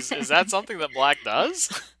 Is that something that Black does?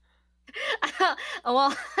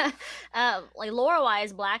 Well, like lore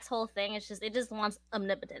wise, Black's whole thing is just it just wants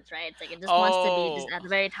omnipotence, right? It's like it just wants to be just Oh, at the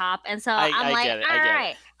very top. And so I'm I like, get it. all I get it.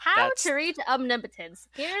 right, how That's to reach omnipotence?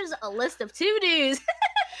 Here's a list of to dos.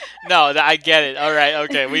 No, I get it. All right,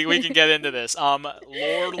 okay, we can get into this.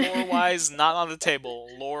 Lore wise, not on the table.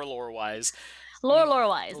 Lore wise, Lore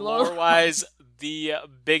wise, lore lore wise. wise, the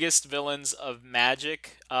biggest villains of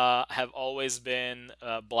Magic have always been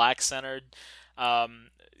black centered.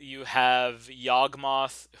 You have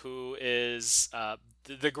Yawgmoth, who is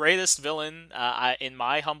the greatest villain, in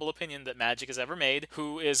my humble opinion, that Magic has ever made,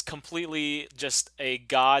 who is completely just a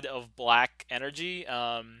god of black energy.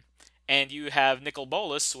 And you have Nicol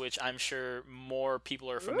Bolas, which I'm sure more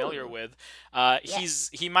people are familiar Ooh, with. yes.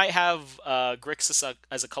 He might have Grixis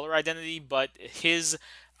as a color identity, but his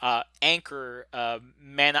anchor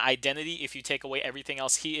mana identity, if you take away everything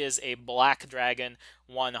else, he is a black dragon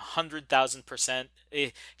 100,000%.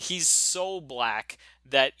 He's so black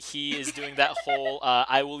that he is doing that whole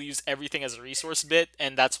I will use everything as a resource bit,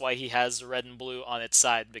 and that's why he has red and blue on its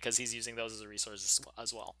side because he's using those as a resource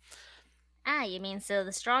as well. Ah, you mean so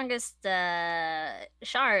the strongest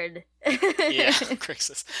shard. Yeah,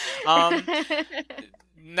 Grixis. Um,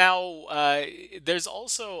 Now, there's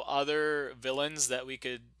also other villains that we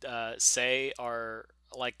could say are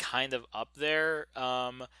like kind of up there.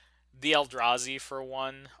 The Eldrazi, for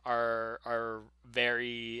one, are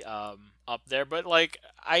very up there, but like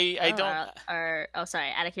I Oh, don't. oh, sorry.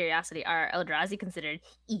 Out of curiosity, are Eldrazi considered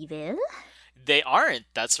evil? They aren't.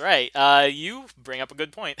 That's right. You bring up a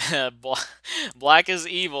good point. Black is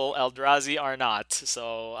evil. Eldrazi are not.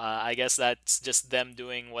 So I guess that's just them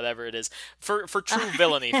doing whatever it is for true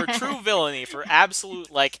villainy. For true villainy. For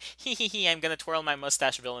absolute like hee hee hee. I'm gonna twirl my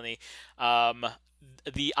mustache villainy. Um,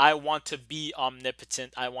 the I want to be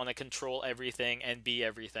omnipotent. I want to control everything and be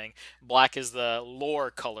everything. Black is the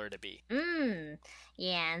lore color to be. Mm.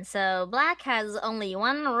 Yeah, and so Black has only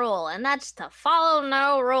one rule, and that's to follow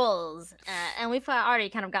no rules. And we've already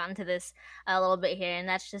kind of gotten to this a little bit here, and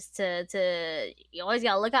that's just to you always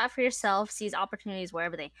gotta look out for yourself, seize opportunities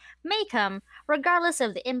wherever they may come, regardless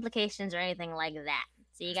of the implications or anything like that.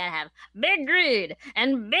 So you gotta have big greed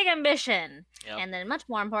and big ambition, Yep. and then much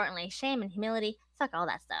more importantly, shame and humility. Fuck all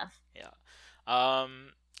that stuff. Yeah.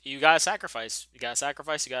 You gotta sacrifice. You gotta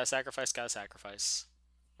sacrifice. You gotta sacrifice. Gotta sacrifice.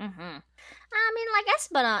 Mm-hmm. I mean, I guess,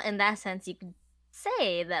 but in that sense, you could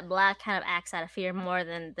say that Black kind of acts out of fear more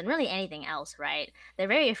than really anything else, right? They're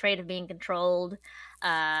very afraid of being controlled,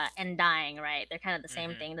 and dying, right? They're kind of the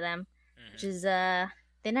same Hmm. thing to them, which Hmm. is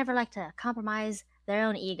they never like to compromise their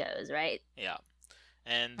own egos, right? Yeah.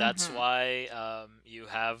 And that's Mm-hmm. why you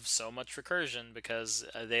have so much recursion because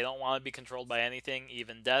they don't want to be controlled by anything,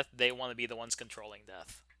 even death. They want to be the ones controlling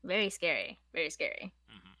death. Very scary, very scary.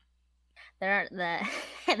 Hmm. They're the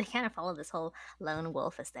they kind of follow this whole lone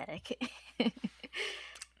wolf aesthetic.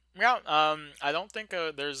 Yeah. I don't think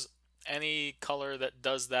there's any color that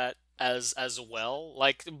does that as well.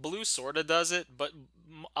 Like blue sorta does it, but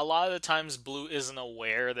a lot of the times blue isn't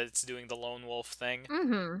aware that it's doing the lone wolf thing.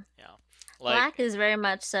 Mm-hmm. Yeah. Black Like is very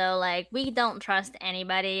much so like we don't trust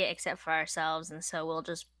anybody except for ourselves, and so we'll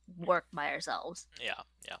just work by ourselves. yeah,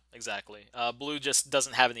 yeah, exactly. Blue just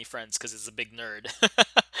doesn't have any friends because it's a big nerd.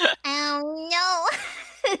 Oh no!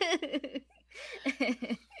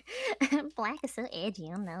 Black is so edgy.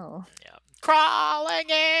 Oh no. Yeah. Crawling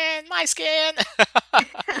in my skin.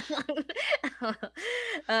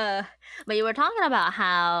 uh, but you were talking about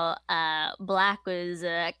how black was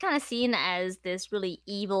kind of seen as this really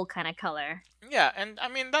evil kind of color. Yeah, and I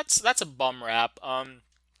mean that's a bum rap.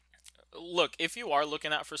 Look, if you are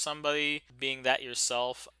looking out for somebody, being that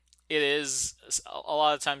yourself, it is a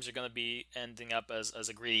lot of times you're gonna be ending up as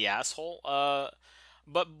a greedy asshole.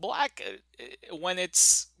 But black, when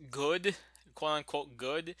it's good, quote unquote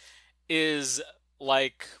good, is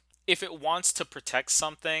like if it wants to protect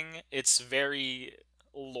something, it's very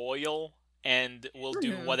loyal and will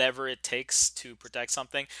do Hmm. whatever it takes to protect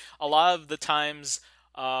something. A lot of the times,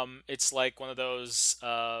 it's like one of those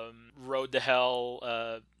road to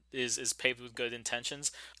hell is paved with good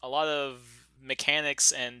intentions. A lot of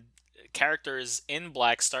mechanics and characters in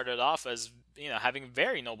Black started off as having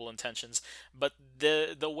very noble intentions, but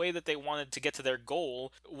the way that they wanted to get to their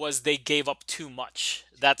goal was they gave up too much.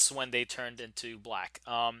 That's when they turned into Black.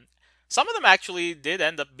 Some of them actually did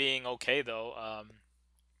end up being okay though.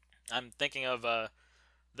 I'm thinking of the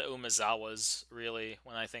Umazawas really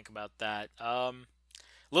when I think about that.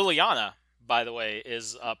 Liliana, by the way,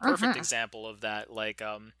 is a perfect Uh-huh. example of that. Like,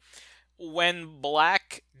 when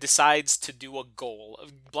Black decides to do a goal,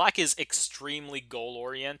 Black is extremely goal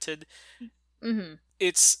oriented. Hmm.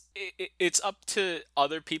 It's up to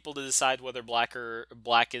other people to decide whether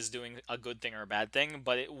Black is doing a good thing or a bad thing,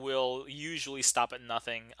 but it will usually stop at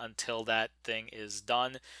nothing until that thing is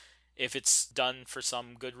done. If it's done for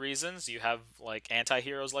some good reasons, you have like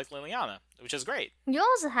anti-heroes like Liliana, which is great. You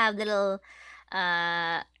also have little,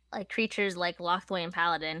 uh, like creatures like Lothwain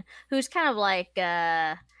Paladin, who's kind of like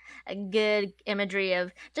a good imagery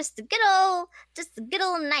of just a good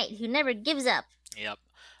old knight who never gives up. Yep.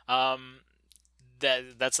 Um,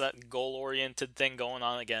 that's that goal oriented thing going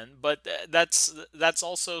on again. But that's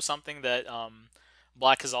also something that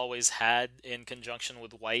Black has always had in conjunction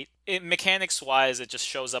with White. Mechanics wise, it just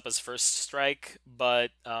shows up as first strike,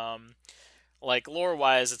 but like lore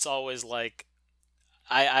wise, it's always like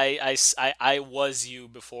I was you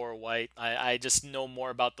before White. I just know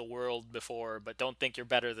more about the world before, but don't think you're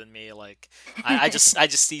better than me. Like I just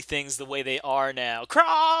see things the way they are now,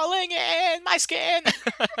 crawling in my skin.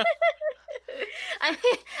 I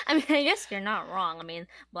mean, I guess you're not wrong. I mean,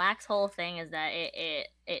 Black's whole thing is that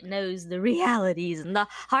it knows the realities and the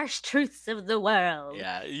harsh truths of the world.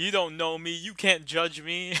 Yeah, you don't know me. You can't judge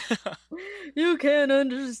me. You can't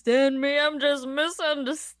understand me. I'm just Yep.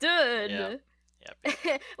 misunderstood. Yep.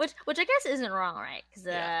 Yep. Which I guess isn't wrong, right? Because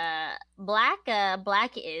Yeah.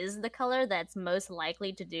 black is the color that's most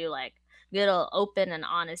likely to do like good old open and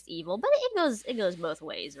honest evil, but it goes both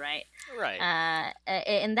ways, right? Right.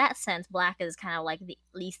 In that sense, black is kind of like the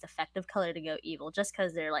least effective color to go evil, just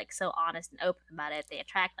because they're like so honest and open about it. They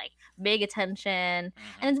attract like big attention, and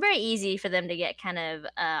Hmm. it's very easy for them to get kind of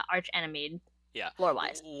arch enemied Yeah. lore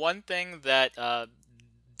wise. One thing that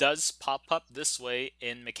does pop up this way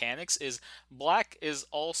in mechanics is Black is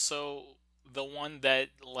also the one that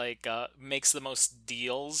like makes the most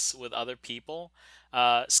deals with other people.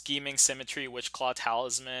 Scheming Symmetry, Witch Claw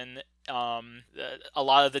Talisman, a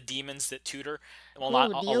lot of the demons that tutor. Well, not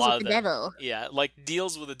Ooh, a deals lot with of the them. devil. Yeah, like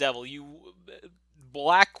deals with the devil.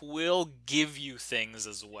 Black will give you things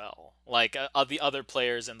as well, like the other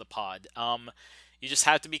players in the pod. You just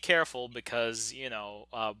have to be careful because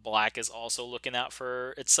Black is also looking out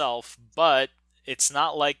for itself, but it's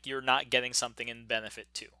not like you're not getting something in benefit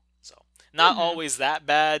too. So not Hmm. always that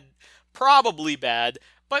bad, probably bad,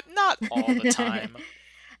 but not all the time.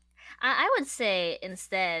 I would say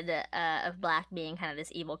instead of black being kind of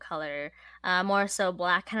this evil color, more so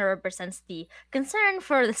black kind of represents the concern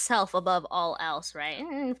for the self above all else, right?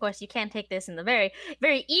 And of course, you can't take this in the very,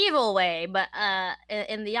 very evil way, but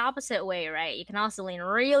in the opposite way, right? You can also lean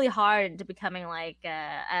really hard into becoming like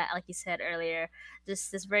you said earlier,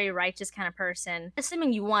 just this very righteous kind of person,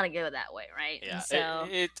 assuming you want to go that way, right? And Yeah, so,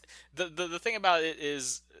 the thing about it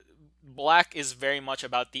is Black is very much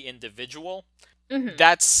about the individual. hmm.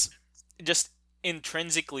 That's just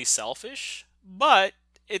intrinsically selfish, but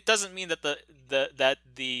it doesn't mean that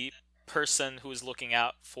the person who is looking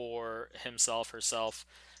out for himself herself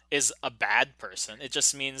is a bad person. It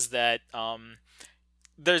just means that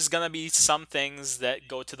there's gonna be some things that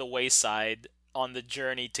go to the wayside on the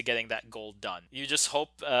journey to getting that goal done. You just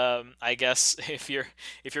hope, I guess, if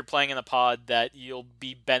you're playing in a pod, that you'll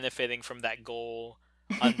be benefiting from that goal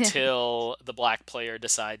until the black player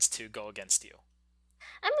decides to go against you.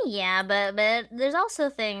 I mean, yeah, but there's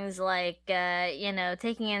also things like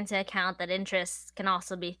taking into account that interests can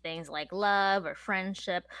also be things like love or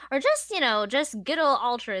friendship or just good old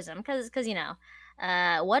altruism. Because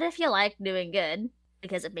what if you like doing good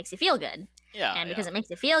because it makes you feel good, Yeah, and yeah. because it makes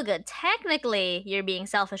you feel good, technically you're being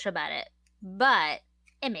selfish about it, but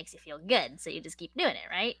it makes you feel good, so you just keep doing it,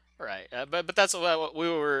 right? Right. But that's what we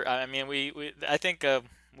were. I mean, we I think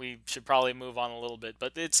we should probably move on a little bit.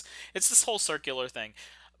 But it's this whole circular thing.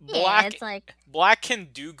 Yeah, Black it's like Black can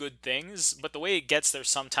do good things, but the way it gets there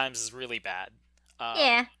sometimes is really bad. Um,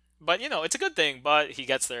 yeah. but it's a good thing. But he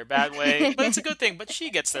gets there a bad way. But it's a good thing. But she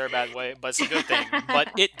gets there a bad way. But it's a good thing.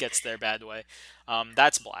 But it gets there a bad way.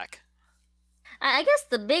 That's Black. I guess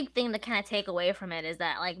the big thing to kind of take away from it is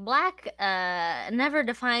that like Black never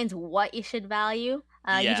defines what you should value.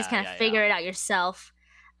 You just Yeah, kind of yeah, yeah, figure it out yourself,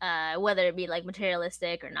 whether it be like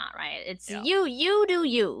materialistic or not, right? It's yeah. you do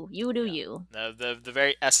you do Yeah. you. The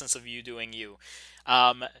very essence of you doing you.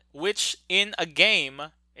 Which in a game,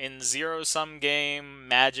 in zero sum game,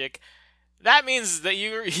 Magic, that means that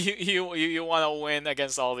you want to win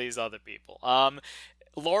against all these other people.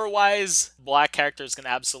 Lore wise, black characters can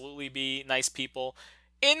absolutely be nice people.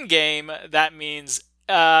 In game, that means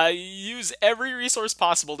use every resource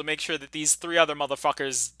possible to make sure that these three other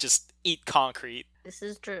motherfuckers just eat concrete. This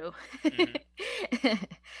is true. Hmm.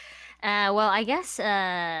 Well, I guess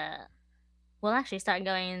we'll actually start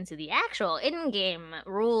going into the actual in-game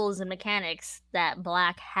rules and mechanics that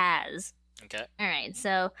Black has. Okay. All right,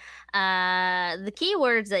 so the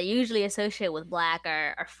keywords that usually associate with Black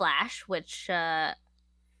are Flash, which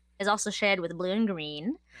is also shared with blue and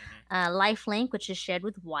green, Hmm. Lifelink, which is shared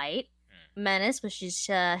with white, Menace, which is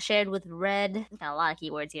shared with red. Got a lot of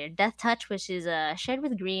keywords here. Death Touch, which is shared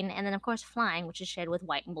with green, and then of course Flying, which is shared with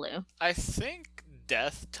white and blue. I think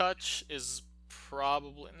Death Touch is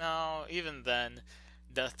probably no. Even then,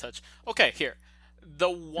 Death Touch. Okay, here. The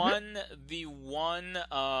one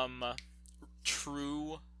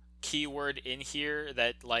true keyword in here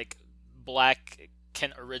that like black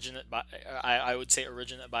can originate by I would say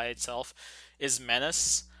originate by itself is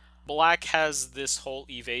menace. Black has this whole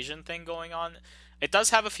evasion thing going on. It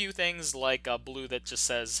does have a few things like blue that just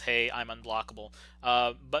says, "Hey, I'm unblockable."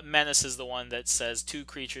 But menace is the one that says two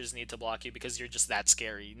creatures need to block you because you're just that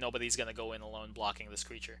scary. Nobody's gonna go in alone blocking this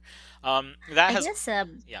creature. That I has guess.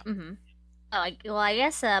 yeah. Oh, well, I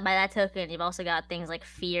guess by that token, you've also got things like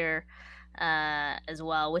fear, as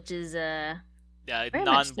well, which is Yeah, very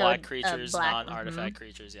much so non-black creatures, black. non-artifact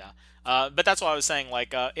creatures. Yeah, but that's what I was saying.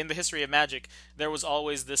 Like in the history of Magic, there was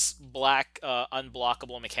always this black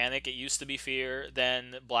unblockable mechanic. It used to be Fear,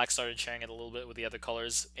 then Black started sharing it a little bit with the other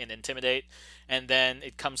colors in Intimidate, and then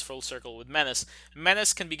it comes full circle with Menace.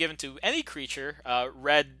 Menace can be given to any creature.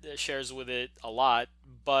 Red shares with it a lot,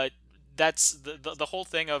 but that's the whole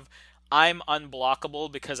thing of I'm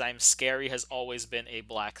unblockable because I'm scary has always been a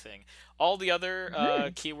black thing. All the other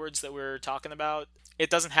Mhm. keywords that we're talking about, it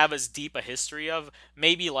doesn't have as deep a history of.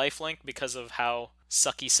 Maybe Lifelink because of how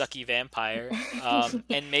sucky vampire,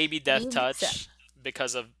 and maybe Death You suck. Touch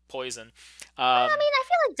because of poison. Well, I Um, mean, I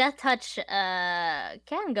feel like Death Touch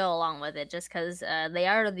can go along with it just because they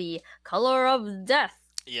are the color of death.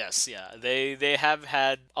 yes, yeah, they have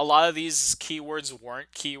had a lot of these keywords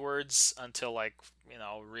weren't keywords until like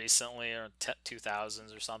recently or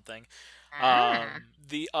 2000s or something. Ah,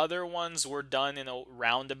 The other ones were done in a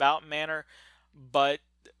roundabout manner, but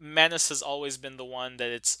Menace has always been the one that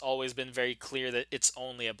it's always been very clear that it's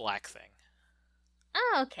only a black thing.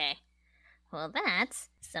 oh, okay. Well, that's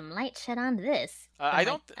some light shed on this I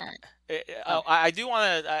from like don't. oh. I do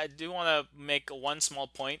want to make one small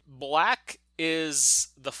point. Black is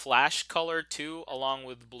the flash color too, along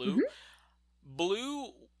with blue. Mhm.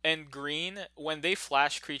 Blue and green, when they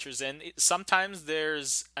flash creatures in, sometimes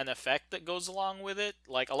there's an effect that goes along with it.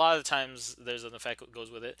 Like a lot of the times, there's an effect that goes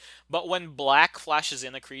with it. But when black flashes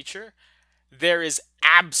in a creature, there is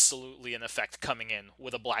absolutely an effect coming in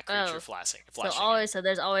with a black creature Oh, flashing in. so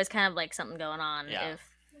there's always kind of like something going on Yeah, if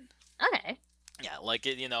okay. yeah, like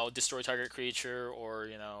it, destroy target creature or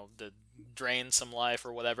the drain some life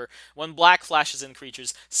or whatever. When black flashes in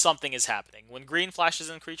creatures, something is happening. When green flashes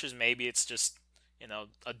in creatures, maybe it's just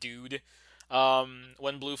a dude.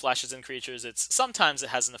 When blue flashes in creatures, it's sometimes it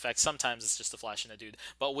has an effect, sometimes it's just a flash in a dude.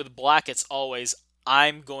 But with black, it's always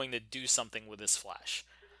I'm going to do something with this flash.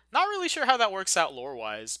 Not really sure how that works out lore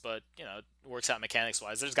wise, but it works out mechanics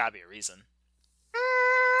wise. There's got to be a reason.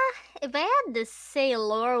 If I had to say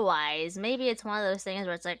lore wise, maybe it's one of those things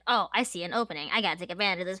where it's like, oh, I see an opening. I gotta take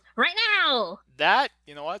advantage of this right now. That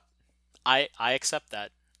you know what, I accept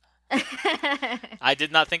that. I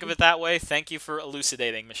did not think of it that way. Thank you for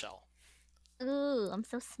elucidating, Michelle. Ooh, I'm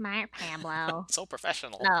so smart, Pablo. So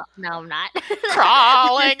professional. No, no, I'm not.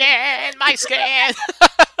 Crawling in my skin.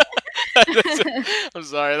 I'm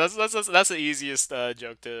sorry. That's the easiest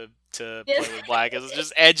joke to Yes. play with black. It's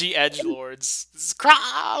just edgy edge lords. This is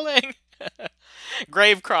crawling.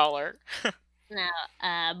 Grave crawler.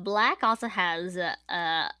 Now, Black also has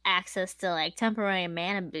access to like temporary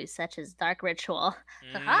mana boosts such as Dark Ritual.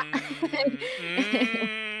 Haha.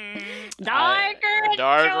 Dark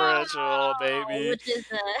Dark Ritual, Ritual, baby. which is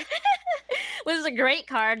which is a great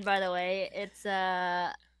card, by the way. It's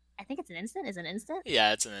I think it's an instant. Is it an instant?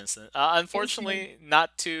 Yeah, it's an instant. Instant. Unfortunately,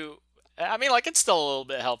 not too. I mean, like it's still a little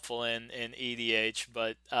bit helpful in EDH,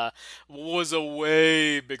 but was a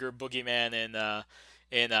way bigger boogeyman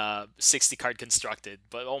in 60 card constructed.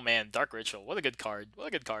 But oh man, Dark Ritual, what a good card! What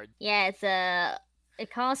a good card. Yeah, it's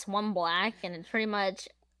it costs 1 black, and it pretty much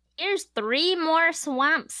here's 3 more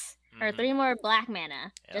swamps or Mm-hmm. 3 more black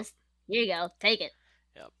mana. Yep. Just here you go, take it.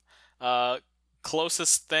 Yep.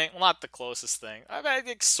 Closest thing, well, not the closest thing. I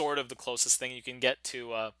think sort of the closest thing you can get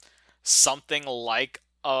to something like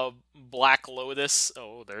a Black Lotus.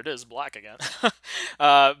 Oh, there it is, black again.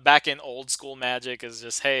 Back in old school Magic is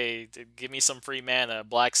just, hey, give me some free mana.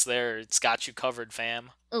 Black's there. It's got you covered, fam.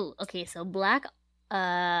 Oh, okay. So black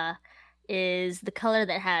is the color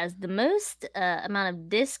that has the most amount of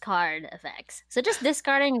discard effects. So just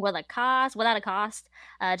discarding without a cost,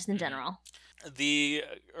 just in Mhm. general. The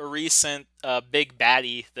recent big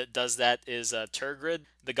baddie that does that is Turgrid,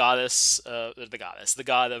 the goddess, the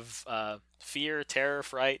god of fear, terror,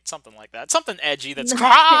 fright, something like that. Something edgy that's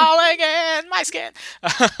crawling in my skin.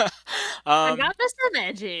 I um, got this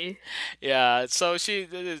edgy. yeah, so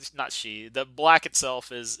not she. The black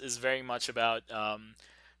itself is very much about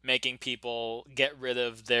making people get rid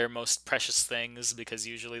of their most precious things because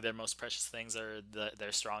usually their most precious things are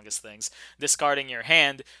their strongest things. Discarding your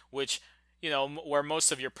hand, which where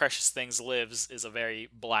most of your precious things lives, is a very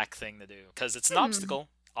black thing to do because it's an obstacle.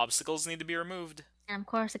 Obstacles need to be removed. And of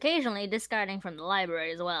course, occasionally discarding from the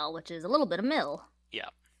library as well, which is a little bit of mill.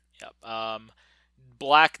 Yep, yep.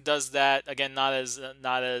 Black does that again, not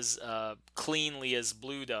as cleanly as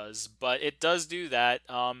blue does, but it does do that.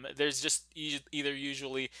 There's just either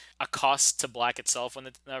usually a cost to black itself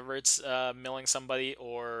whenever it's milling somebody,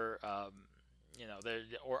 or there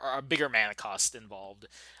or a bigger mana cost involved.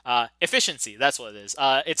 Efficiency, that's what it is.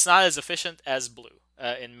 It's not as efficient as blue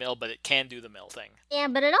in mill, but it can do the mill thing. Yeah,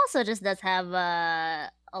 but it also just does have a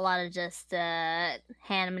lot of just hand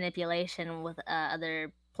manipulation with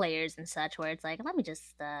other players and such, where it's like, let me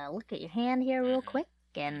just look at your hand here real quick,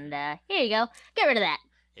 and here you go. Get rid of that.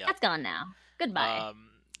 Yep. That's gone now. Goodbye.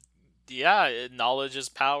 Yeah, knowledge is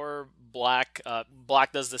power. Black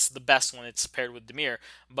does this the best when it's paired with Dimir,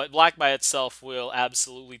 but black by itself will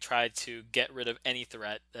absolutely try to get rid of any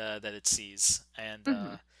threat that it sees,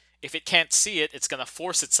 and if it can't see it, it's gonna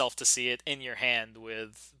force itself to see it in your hand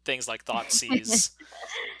with things like Thoughtseize,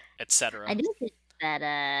 etc. I do think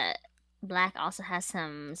that black also has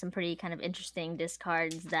some pretty kind of interesting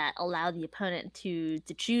discards that allow the opponent to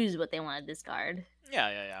choose what they want to discard. Yeah.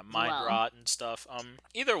 As Mind well. rot and stuff.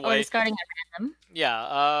 Either Or way, discarding at random.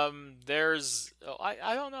 yeah. There's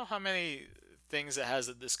I don't know how many things it has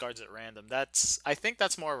that discards at random. I think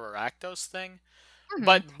that's more of a Rakdos thing.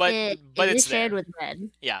 But It it's is shared there. with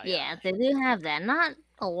red. Yeah. Yeah, they do have that. Not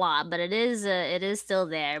a lot, but it is still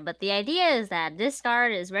there. But the idea is that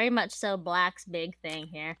discard is very much so black's big thing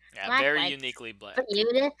here. Yeah, Black very likes uniquely black. for you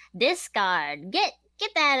to discard. Get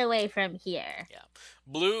that away from here. Yeah.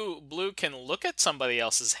 Blue can look at somebody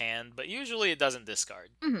else's hand, but usually it doesn't discard.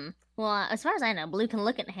 Well, as far as I know, blue can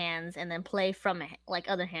look at hands and then play from like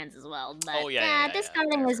other hands as well. But Oh, yeah,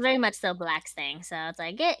 discarding is very much so black's thing. So it's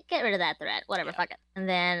like get rid of that threat. Whatever, Yeah. fuck it. And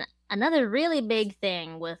then another really big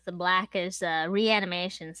thing with the black is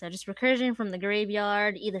reanimation. So just recursion from the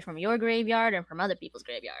graveyard, either from your graveyard or from other people's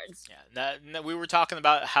graveyards. Yeah. We were talking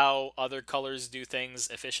about how other colors do things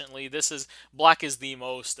efficiently. Black is the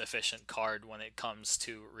most efficient card when it comes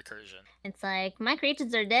to recursion. It's like, my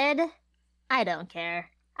creatures are dead. I don't care.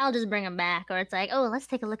 I'll just bring them back. Or it's like, oh, let's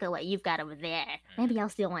take a look at what you've got over there. Maybe I'll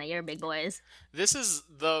steal one of your big boys. This is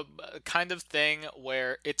the kind of thing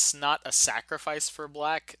where it's not a sacrifice for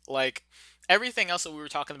black. Like everything else that we were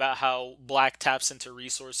talking about, how black taps into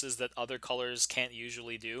resources that other colors can't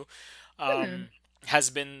usually do, has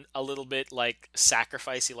been a little bit like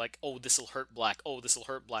sacrificey. Like, oh, this will hurt black. Oh, this will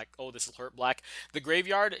hurt black. Oh, this will hurt black. The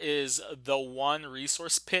graveyard is the one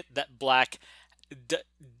resource pit that black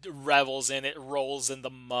revels in. It rolls in the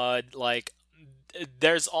mud. Like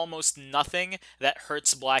there's almost nothing that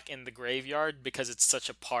hurts black in the graveyard because it's such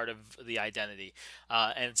a part of the identity,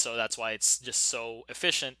 and so that's why it's just so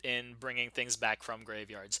efficient in bringing things back from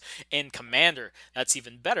graveyards. In Commander, that's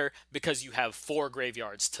even better because you have 4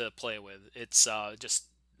 graveyards to play with. It's just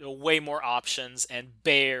way more options and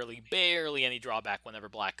barely any drawback whenever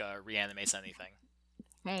black reanimates anything.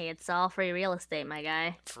 Hey, it's all free real estate, my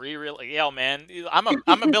guy. Free real, yeah, man. I'm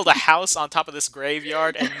gonna build a house on top of this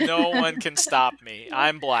graveyard, and no one can stop me.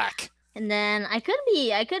 I'm black. And then I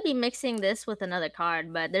could be mixing this with another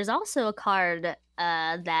card, but there's also a card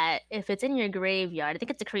that if it's in your graveyard, I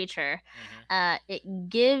think it's a creature. Hmm. It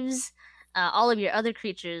gives all of your other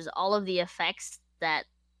creatures all of the effects that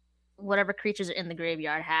whatever creatures are in the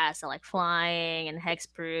graveyard has, so like flying and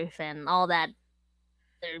hexproof and all that,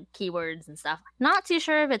 their keywords and stuff. Not too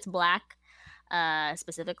sure if it's black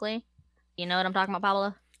specifically. You know what I'm talking about,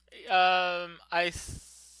 Pablo? I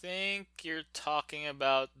think you're talking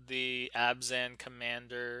about the Abzan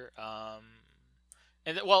commander.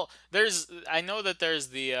 Well, I know that there's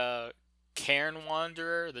the Cairn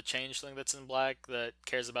Wanderer, the changeling that's in black that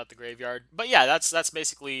cares about the graveyard. But yeah, that's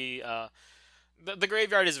basically the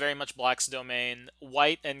graveyard is very much black's domain.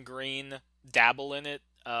 White and green dabble in it.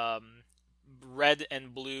 Red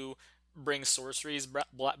and blue bring sorceries black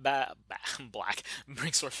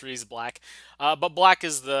bring sorceries black. But black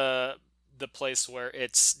is the place where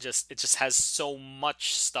it just has so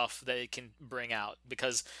much stuff that it can bring out,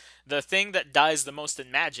 because the thing that dies the most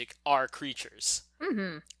in Magic are creatures.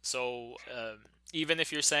 Mm-hmm. So even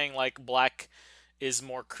if you're saying like black is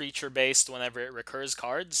more creature based whenever it recurs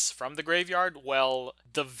cards from the graveyard, well,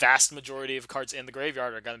 the vast majority of cards in the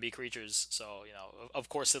graveyard are going to be creatures. So, of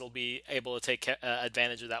course, it'll be able to take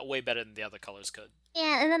advantage of that way better than the other colors could.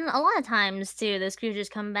 Yeah, and then a lot of times too, those creatures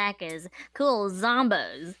come back as cool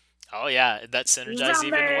zombos. Oh yeah, that synergize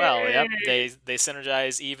even well. Yep, they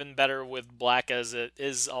synergize even better with black as it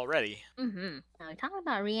is already. Mm-hmm. Now, we're talking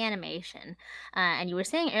about reanimation, and you were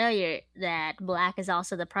saying earlier that black is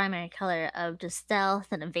also the primary color of just stealth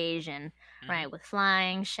and evasion, Hmm. right? With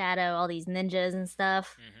flying, shadow, all these ninjas and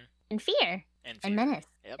stuff, Hmm. and fear, And and fear. menace,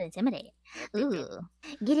 Yep. and intimidate. Yep. Yep. Yep. Ooh,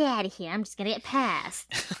 get out of here! I'm just gonna get past.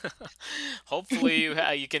 Hopefully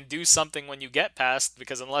you can do something when you get past,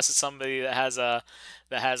 because unless it's somebody that has a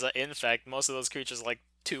infect, most of those creatures are like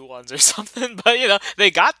 2/1s or something. But they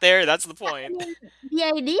got there. That's the I point. mean, the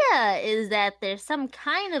idea is that there's some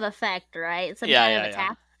kind of effect, right? Some Yeah, kind of yeah, yeah. attack,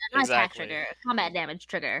 not attack Exactly. trigger, combat damage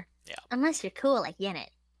trigger. Yeah. Unless you're cool like Yennet,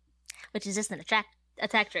 which is just an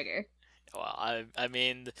attack trigger. Well, I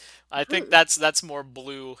mean, I think Ooh. that's more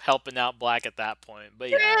blue helping out black at that point. But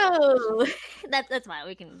yeah, True. That's fine.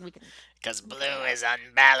 We can because say blue is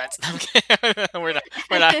unbalanced. I'm kidding.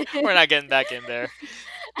 We're not getting back in there.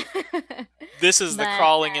 that. This is the But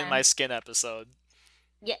crawling in my skin episode.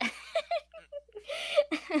 yeah.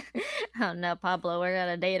 Oh no, Pablo, we're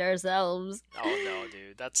gonna date ourselves. Oh no,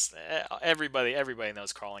 dude. That's everybody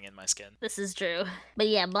knows crawling in my skin. This is true. But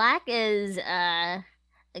yeah, black is the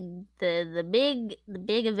big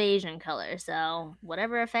evasion color. So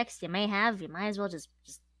whatever effects you may have, you might as well just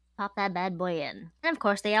pop that bad boy in. And of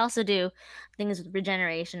course, they also do things with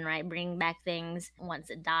regeneration, right? Bring back things once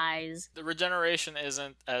it dies. The regeneration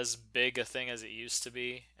isn't as big a thing as it used to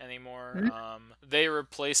be anymore. Mhm. They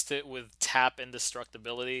replaced it with tap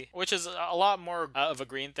indestructibility, which is a lot more of a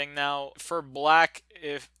green thing now. For black,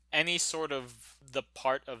 if any sort of the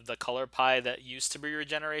part of the color pie that used to be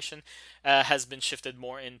regeneration has been shifted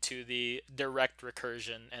more into the direct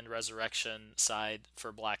recursion and resurrection side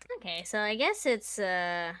for black. Okay, so I guess it's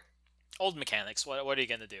Old mechanics. What are you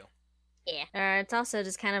gonna do? yeah. It's also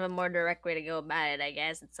just kind of a more direct way to go about it, I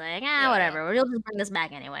guess. It's like, Yeah, yeah. whatever. We'll just bring this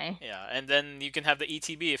back anyway. Yeah, and then you can have the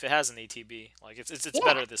ETB if it has an ETB. Like it's Yeah.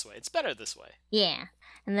 better this way. It's better this way. Yeah.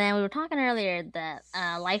 And then we were talking earlier that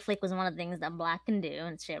lifelink was one of the things that black can do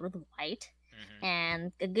and share with white. Hmm.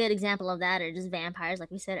 And a good example of that are just vampires,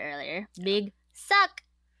 like we said earlier. Big suck.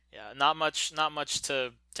 Yeah, not much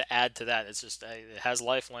to add to that. It's just it has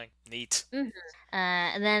lifelink. Neat.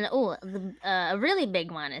 And then a really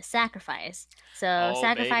big one is sacrifice. So Oh baby.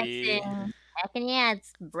 sacrificing, heck and yeah,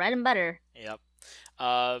 it's bread and butter. Yep.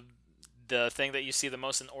 Uh, the thing that you see the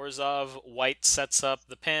most in Orzhov, white sets up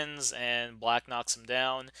the pins and black knocks him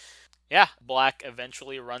down. Yeah, black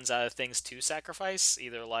eventually runs out of things to sacrifice,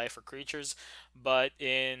 either life or creatures. But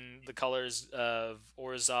in the colors of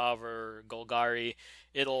Orzhov or Golgari,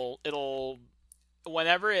 it'll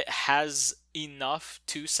whenever it has enough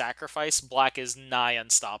to sacrifice, black is nigh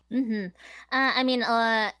unstoppable. Mm-hmm. I mean,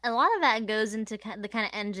 a lot of that goes into the kind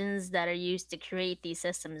of engines that are used to create these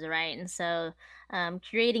systems, right? And so,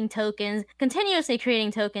 creating tokens, continuously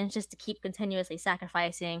creating tokens, just to keep continuously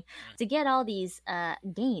sacrificing to get all these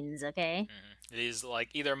gains. Okay. These like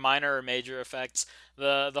either minor or major effects.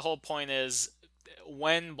 The whole point is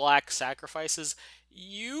when black sacrifices,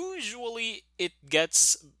 usually it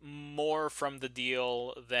gets more from the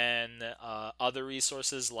deal than other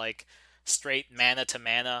resources like straight mana to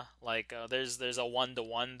mana. Like there's a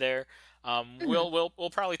 1-to-1 there. Mhm. We'll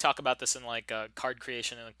probably talk about this in like card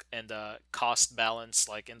creation and cost balance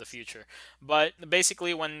like in the future. But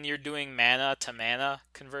basically, when you're doing mana to mana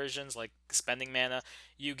conversions, like spending mana,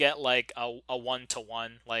 you get like a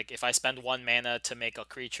 1-to-1. Like if I spend 1 mana to make a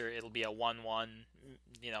creature, it'll be a 1/1.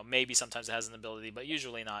 Maybe sometimes it has an ability, but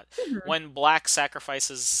usually not. Mhm. When black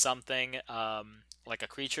sacrifices something, like a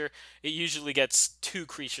creature, it usually gets 2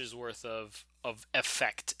 creatures worth of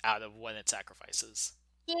effect out of when it sacrifices.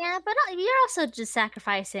 Yeah, but you're also just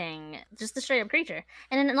sacrificing just a straight up creature,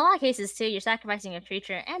 and in a lot of cases too, you're sacrificing a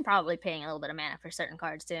creature and probably paying a little bit of mana for certain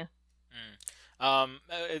cards too.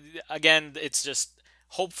 Again, it's just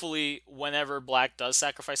hopefully whenever black does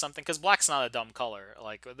sacrifice something, because black's not a dumb color.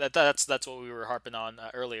 Like that's what we were harping on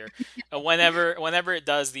earlier. Whenever it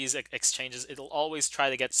does these exchanges, it'll always try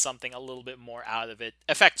to get something a little bit more out of it,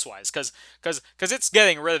 effects wise, because it's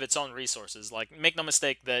getting rid of its own resources. Like make no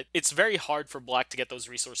mistake that it's very hard for black to get those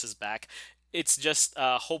resources back. It's just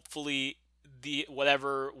hopefully the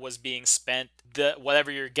whatever was being spent, the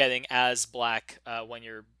whatever you're getting as black when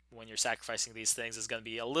you're sacrificing these things is going to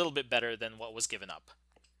be a little bit better than what was given up.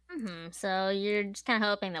 So you're just kind of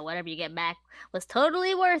hoping that whatever you get back was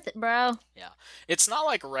totally worth it, bro. Yeah, it's not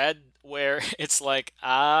like red where it's like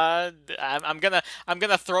I'm gonna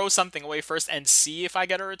throw something away first and see if I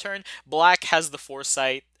get a return. Black has the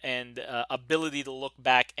foresight and ability to look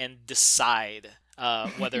back and decide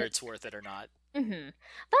whether it's worth it or not. But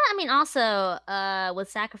I mean, also, with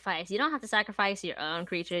sacrifice, you don't have to sacrifice your own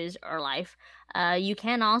creatures or life. You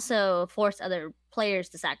can also force other players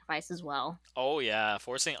to sacrifice as well. Oh yeah,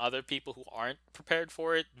 forcing other people who aren't prepared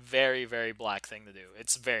for it, very very black thing to do.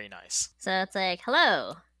 It's very nice. So it's like,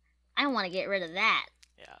 hello, I want to get rid of that.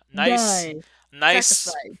 Yeah, nice, Die. nice,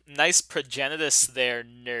 Sacrifice. nice progenitus there,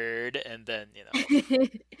 nerd. And then goodbye.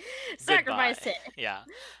 Sacrifice it. Yeah,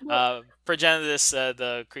 Well, progenitus,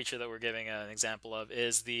 the creature that we're giving an example of,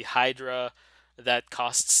 is the Hydra that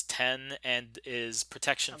costs 10 and is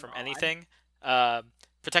protection come from on. anything, uh,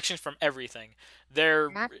 protection from everything. They're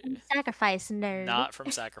Not from sacrifice, nerd. not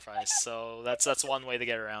from sacrifice, so that's one way to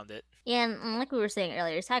get around it. Yeah, and like we were saying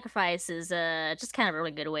earlier, sacrifice is just kind of a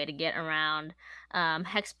really good way to get around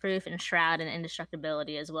hexproof and shroud and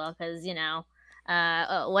indestructibility as well. Because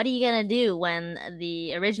what are you gonna do when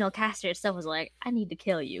the original caster itself was like, "I need to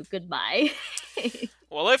kill you, goodbye."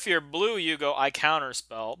 Well, if you're blue, you go I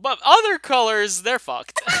counterspell, but other colors, they're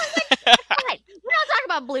fucked. Fine, we're not talking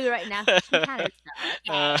about blue right now. She kind of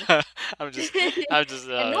uh, okay. I'm just, I'm just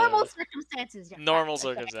In normal circumstances, you're normal fucked.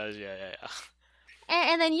 Okay. circumstances. Yeah, yeah, yeah.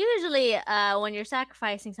 And then usually, when you're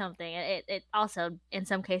sacrificing something, it also in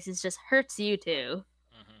some cases just hurts you too.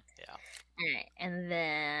 Yeah. Alright, and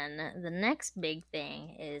then the next big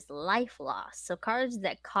thing is life loss. So cards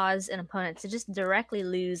that cause an opponent to just directly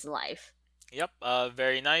lose life. Yep.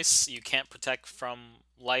 Very nice. You can't protect from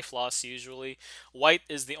life loss usually. White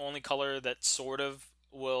is the only color that sort of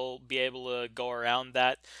will be able to go around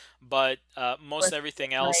that, but most With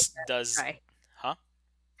everything like, else does. sorry. Huh?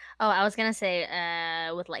 Oh, I was gonna say,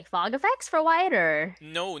 with like fog effects for white, or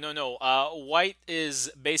No, no, no. White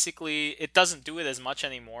is basically it doesn't do it as much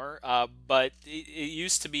anymore. But it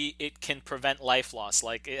used to be it can prevent life loss.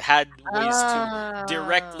 Like it had ways to oh,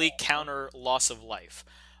 directly counter loss of life.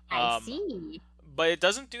 I Um, see. but it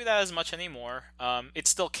doesn't do that as much anymore. It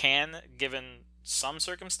still can, given some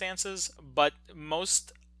circumstances, but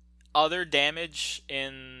most other damage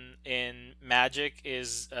in Magic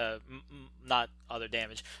is not other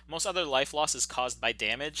damage. Most other life loss is caused by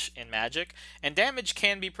damage in Magic, and damage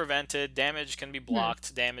can be prevented. Damage can be Hmm.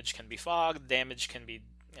 blocked. Damage can be fogged. Damage can be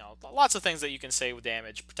lots of things that you can say with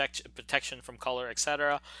damage, protection from color,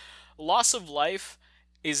 etc. Loss of life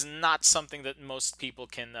is not something that most people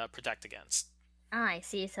can protect against. Ah, I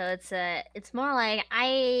see. So it's more like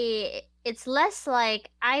it's less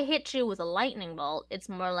like I hit you with a lightning bolt. It's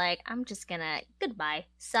more like I'm just gonna goodbye,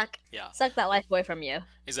 Yeah, suck that life away from you.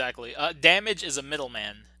 exactly. Damage is a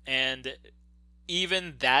middleman, and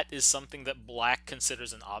even that is something that Black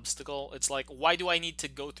considers an obstacle. It's like, why do I need to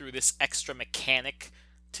go through this extra mechanic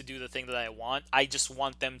to do the thing that I want? I just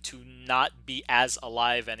want them to not be as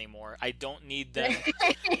alive anymore. I don't need them.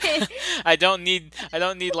 I don't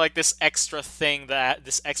need like this extra thing, that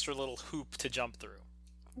this extra little hoop to jump through.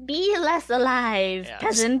 Be less alive, Yeah, just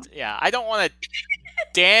peasant. yeah. I don't want to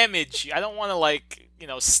damage you. I don't want to like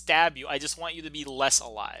stab you. I just want you to be less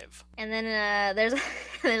alive. And then there's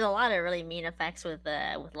there's a lot of really mean effects with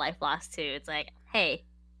life loss too. It's like, hey,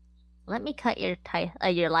 let me cut your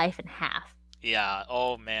life in half. Yeah.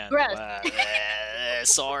 Oh man. Gross.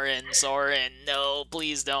 Soren, Soren, no,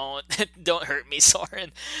 please don't, don't hurt me,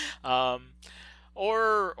 Soren. Um,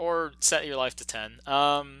 or set your life to 10.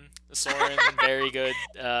 Soren, very good.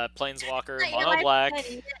 Planeswalker, Not your mono life black.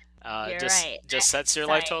 funny. You're Just right. sets your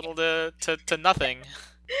life Sorry. total to nothing.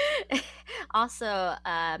 Also,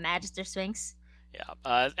 Magister Sphinx.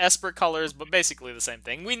 Yeah, Esper colors, but basically the same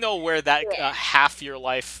thing. We know where that Yeah. half your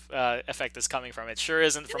life effect is coming from. It sure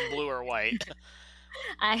isn't from blue or white.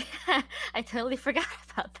 I I totally forgot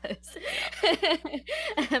about those.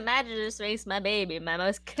 Yeah, Magister Sphinx, my baby, my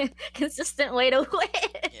most consistent way to win.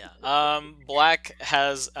 yeah. Black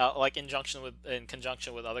has like in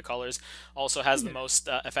conjunction with other colors, also has the Mhm. most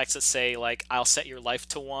effects that say like I'll set your life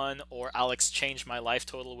to 1 or I'll exchange my life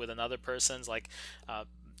total with another person's, like uh,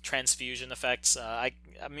 transfusion effects. I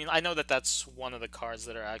mean I know that that's one of the cards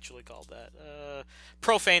that are actually called that.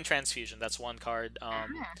 Profane transfusion. That's one card. Ah.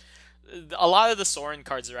 A lot of the Sorin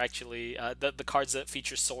cards are actually the cards that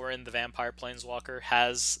feature Sorin, the vampire planeswalker,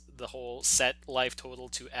 has the whole set life total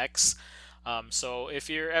to X. So if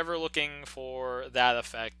you're ever looking for that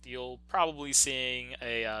effect, you'll probably seeing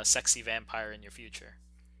a sexy vampire in your future.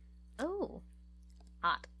 Oh,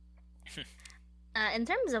 hot. In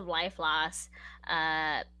terms of life loss,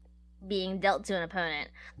 uh, being dealt to an opponent,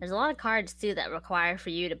 there's a lot of cards too that require for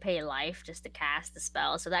you to pay life just to cast the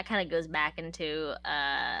spell. So that kind of goes back into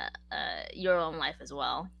your own life as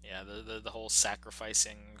well. Yeah, the whole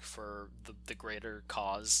sacrificing for the greater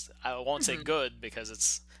cause. I won't say Mhm. good because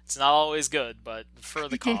it's not always good, but for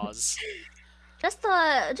the cause. Just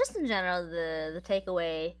in general, the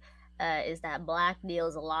takeaway is that black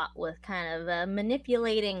deals a lot with kind of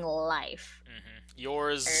manipulating life or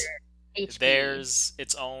Yours, HP. theirs,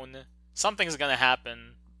 its own. Something's gonna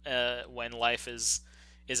happen when life is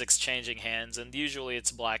exchanging hands, and usually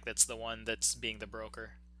it's black that's the one that's being the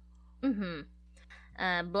broker.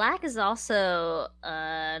 Mm-hmm. Black is also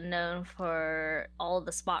known for all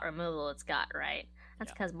the spot removal it's got, right? That's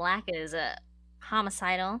Yeah, because black is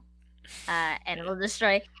homicidal and yeah, will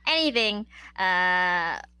destroy anything,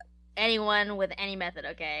 uh, anyone with any method,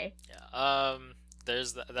 okay? yeah.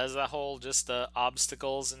 There's that whole just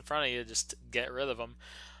obstacles in front of you, just get rid of them.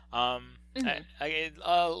 Um,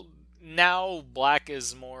 Mm-hmm. now black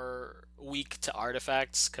is more weak to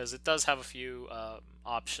artifacts because it does have a few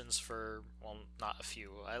options for, well, not a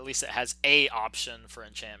few. At least it has a option for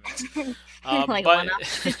enchantments. Like But one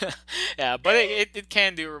option. yeah, but it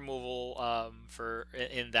can do removal for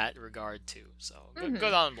in that regard too. So good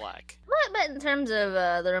Mm-hmm. on black. But in terms of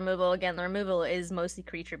the removal, again, the removal is mostly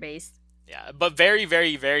creature based. Yeah, but very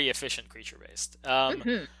very very efficient creature based.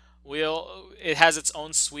 Mm-hmm. It has its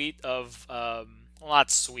own suite of well,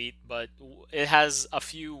 not suite, but it has a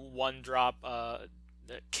few one drop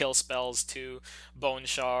kill spells too, bone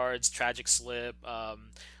shards, tragic slip.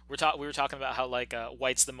 We were talking about how like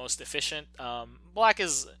white's the most efficient. Black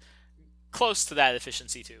is close to that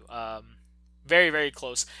efficiency too. Very very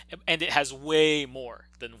close, and it has way more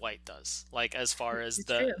than white does. Like as far as It's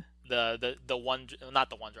true. the one, not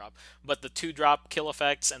the one drop, but the 2 drop kill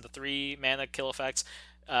effects and the 3 mana kill effects.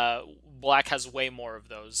 Black has way more of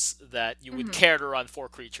those that you would Mm-hmm. care to run 4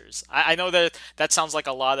 creatures. I know that that sounds like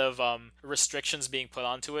a lot of restrictions being put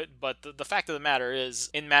onto it, but the fact of the matter is,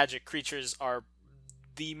 in Magic, creatures are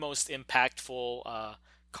the most impactful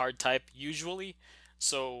card type usually.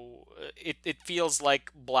 So it feels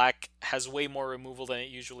like black has way more removal than it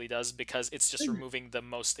usually does because it's just removing the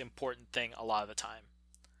most important thing a lot of the time.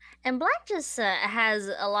 And black just has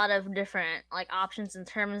a lot of different like options in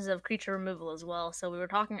terms of creature removal as well. So we were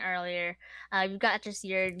talking earlier, you've got just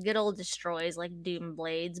your good old destroys like Doom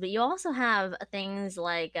Blades, but you also have things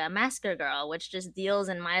like Masker Girl, which just deals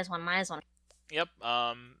in -1/-1. Yep.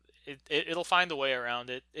 It'll find a way around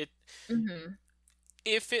it. Mm-hmm.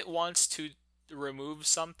 If it wants to remove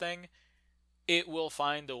something, it will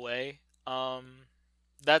find a way.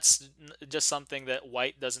 That's just something that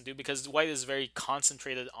white doesn't do because white is very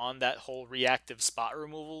concentrated on that whole reactive spot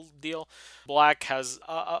removal deal. Black has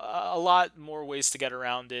a lot more ways to get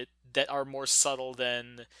around it that are more subtle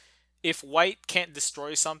than, if white can't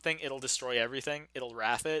destroy something, it'll destroy everything. It'll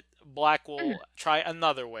wrath it. Black will try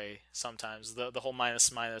another way sometimes. The whole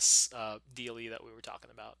minus minus dealy that we were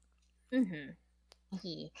talking about. Mm-hmm.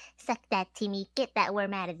 Suck that, Timmy. Get that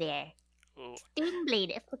worm out of there. Ooh. Doom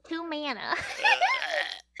Blade for 2 mana.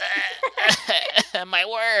 My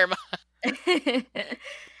worm.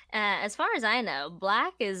 As far as I know,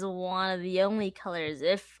 black is one of the only colors,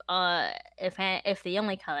 if the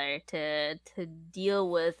only color to deal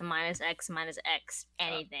with -X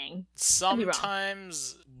anything. Could be wrong.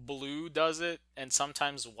 Sometimes blue does it and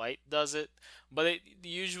sometimes white does it, but it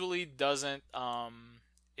usually doesn't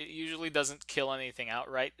kill anything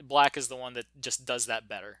outright. Black is the one that just does that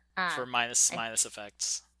better for Ah, minus I minus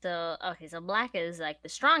effects. so okay, so black is like the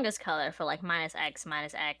strongest color for like minus X,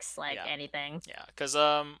 like Yeah. anything. Yeah, because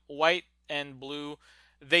white and blue,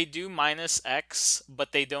 they do minus X,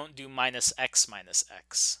 but they don't do minus X minus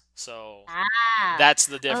X. So Ah, that's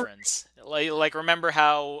the oh, difference. Like remember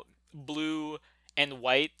how blue and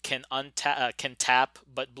white can tap,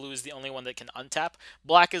 but blue is the only one that can untap.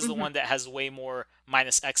 Black is the hmm one that has way more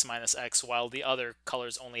minus X, while the other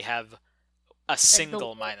colors only have a like the single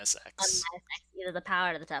one minus X. minus X, either the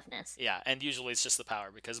power or the toughness. Yeah, and usually it's just the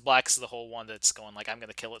power because black's the whole one that's going like I'm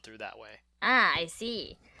gonna kill it through that way. Ah, I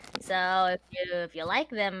see. So if you like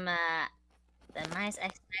them, then minus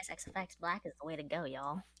X effects, black is the way to go,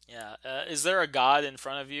 y'all. Yeah. Is there a god in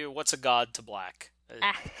front of you? What's a god to black?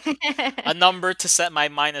 Ah. A number to set my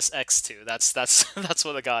minus X to. That's that's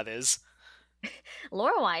what a god is.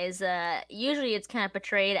 Lore-wise, usually it's kind of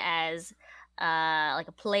portrayed as like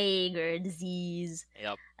a plague or a disease.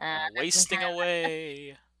 Yep. That's been Wasting kind of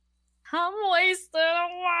away. I'm wasted Yep.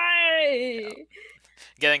 away.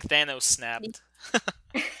 Getting Thanos snapped.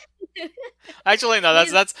 Actually, no. That's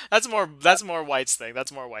These that's that's more White's thing.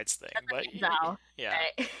 That's more White's thing. But so yeah,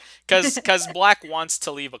 right. because Black wants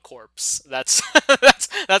to leave a corpse. That's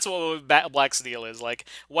that's what Black's deal is. Like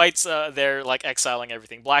White's they're like exiling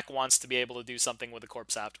everything. Black wants to be able to do something with the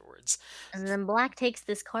corpse afterwards. And then Black takes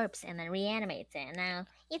this corpse and then reanimates it. And now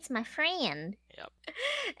it's my friend. Yep.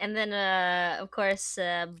 And then, of course,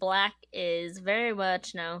 Black is very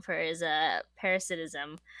much known for his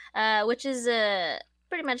parasitism, which is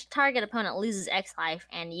pretty much target opponent loses X life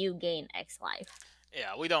and you gain X life.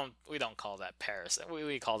 Yeah, we don't call that Paris.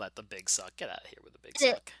 We call that the big suck. Get out of here with the big Is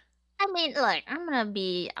it- suck. I mean, look,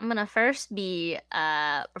 I'm gonna first be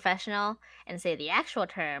professional and say the actual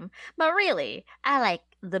term, but really, I like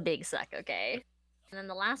the big suck, okay? And then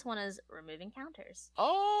the last one is removing counters.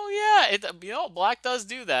 Oh yeah, Black does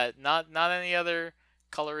do that. Not any other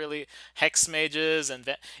color really. Hex mages and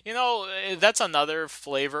that's another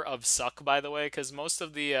flavor of suck, by the way, because most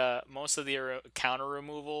of the counter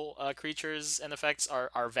removal creatures and effects are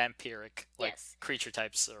vampiric, like Yes. creature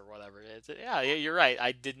types or whatever. Yeah, you're right.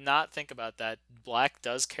 I did not think about that. Black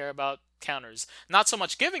does care about counters, not so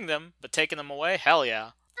much giving them, but taking them away. Hell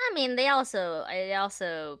yeah. I mean, they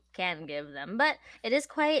also can give them, but it is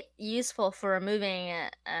quite useful for removing,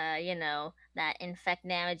 that infect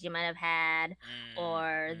damage you might have had, Mm,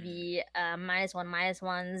 or mm, the minus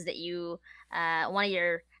ones that one of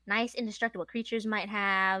your nice indestructible creatures might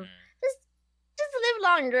have. mm. Just, just live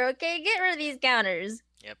longer, okay? Get rid of these counters.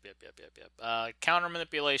 Yep. Counter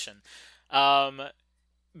manipulation. Um,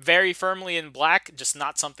 very firmly in black, just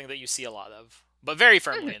not something that you see a lot of, but very hmm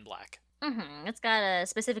firmly in black. It's got a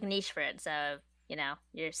specific niche for it, so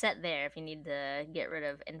you're set there if you need to get rid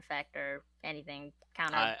of infect or anything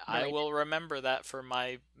counter I related. will remember that for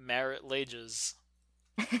my merit lages.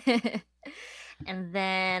 And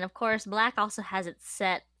then, of course, Black also has its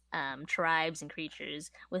set tribes and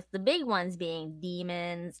creatures, with the big ones being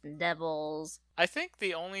demons and devils. I think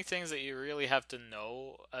the only things that you really have to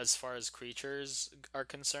know as far as creatures are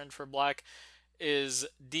concerned for black is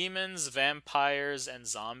demons, vampires, and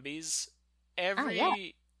zombies. Oh, yeah.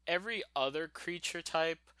 Every other creature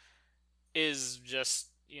type is just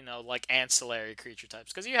like ancillary creature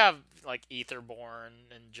types because you have like Etherborn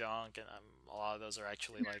and junk, and a lot of those are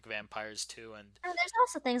actually like vampires too. And And there's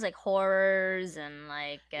also things like horrors and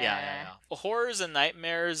like, yeah. Horrors and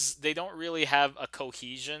nightmares, they don't really have a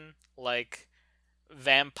cohesion like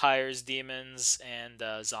vampires, demons, and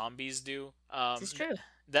zombies do. this is true.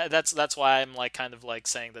 That's why I'm like kind of like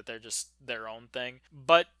saying that they're just their own thing.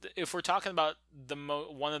 But if we're talking about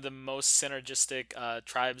one of the most synergistic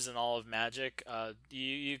tribes in all of Magic,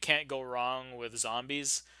 you can't go wrong with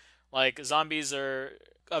zombies. Like zombies are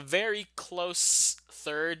a very close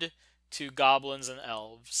third to goblins and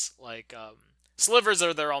elves. Like slivers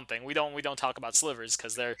are their own thing. We don't talk about slivers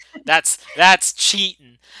because that's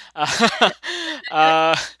cheating.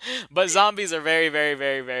 Uh, but zombies are very, very,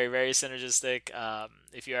 very, very, very synergistic.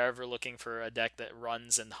 If you're ever looking for a deck that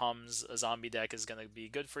runs and hums, a zombie deck is going to be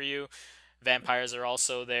good for you. Vampires are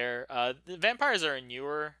also there. The vampires are a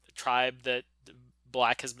newer tribe that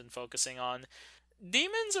Black has been focusing on.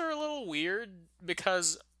 Demons are a little weird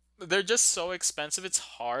because they're just so expensive. It's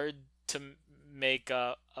hard to make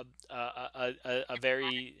a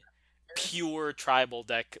very pure tribal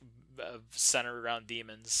deck centered around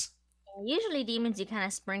demons. Usually, demons you kind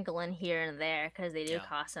of sprinkle in here and there because they do Yeah.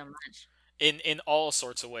 cost so much. in all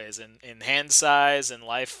sorts of ways, in hand size, and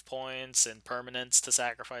life points, and permanents to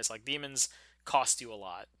sacrifice. Like demons cost you a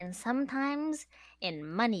lot. And sometimes in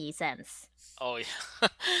money sense. Oh yeah,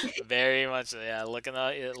 very much. Yeah, looking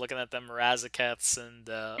at them Razakeths and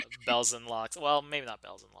Bells and Locks. Well, maybe not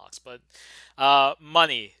Bells and Locks, but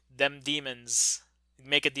money. Them demons.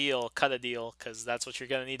 Make a deal, cut a deal, because that's what you're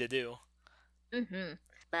gonna need to do. Mm-hmm.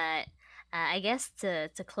 But I guess to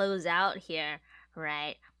close out here,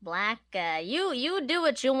 right? Black, you do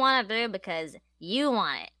what you want to do because you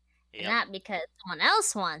want it, and Yep. not because someone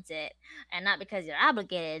else wants it, and not because you're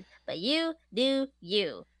obligated. But you do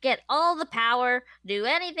you. Get all the power, do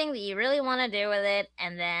anything that you really want to do with it,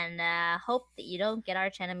 and then hope that you don't get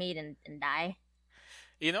arch enemy and die.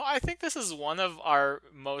 I think this is one of our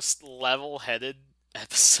most level-headed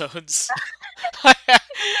episodes.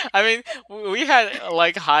 I mean, we had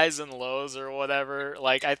like highs and lows or whatever.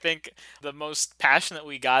 Like, I think the most passionate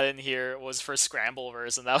we got in here was for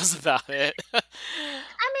Scrambleverse, and that was about it. I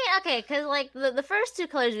mean, okay, because like the first two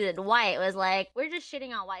colors we did, white was like we're just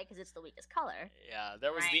shitting on white because it's the weakest color, Yeah,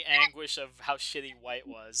 there was right? the anguish of how shitty white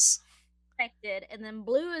was. Expected, and then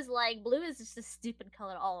blue is just a stupid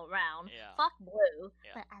color all around. Yeah, Fuck blue,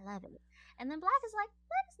 yeah. but I love it. And then black is like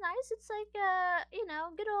black is nice. It's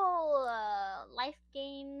like good old life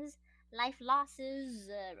gains, life losses,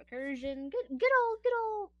 recursion. Good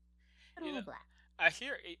You know, old black. I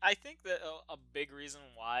think that a big reason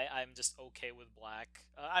why I'm just okay with black.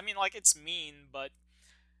 I mean, like it's mean, but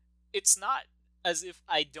it's not as if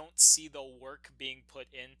I don't see the work being put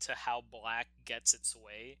into how black gets its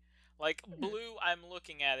way. Like Mhm. blue, I'm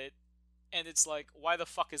looking at it and it's like, why the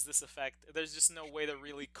fuck is this effect? There's just no way to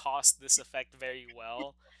really cost this effect very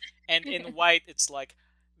well. And in white, it's like,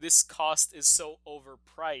 this cost is so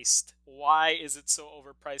overpriced. Why is it so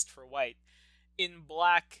overpriced for white? In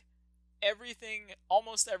black,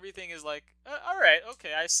 almost everything is like, all right,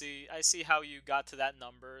 okay, I see how you got to that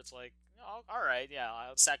number. It's like, oh, all right, yeah,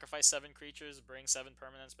 I'll sacrifice 7 creatures, bring 7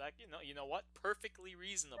 permanents back. You know what? Perfectly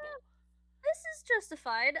reasonable. This is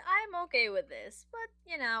justified. I'm okay with this, but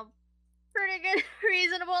pretty good,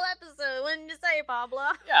 reasonable episode, wouldn't you say, Pablo?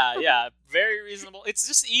 Yeah, yeah, very reasonable. It's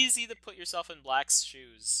just easy to put yourself in Black's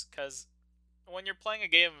shoes because when you're playing a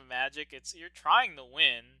game of Magic, you're trying to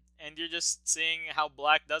win, and you're just seeing how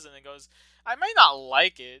Black does it, and goes, I might not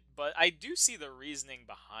like it, but I do see the reasoning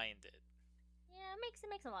behind it. Yeah, it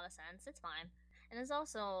makes a lot of sense. It's fine, and it's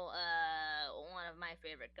also one of my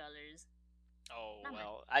favorite colors. Oh, Not my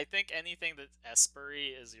well, I think anything that's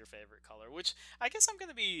Espery is your favorite color, which I guess I'm going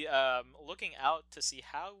to be looking out to see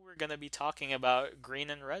how we're going to be talking about green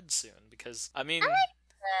and red soon, because, I I mean,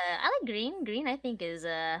 like green. Green I think is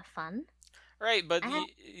fun. right, but I have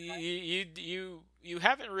you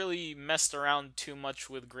haven't really messed around too much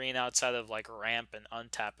with green outside of, like, ramp and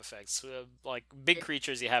untap effects. Like, big it's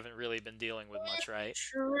creatures you haven't really been dealing with much, right?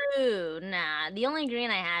 true. Nah, the only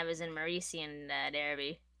green I have is in Marisian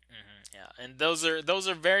Derby. Yeah, and those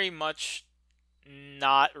are very much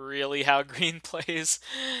not really how green plays.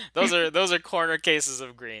 Those are corner cases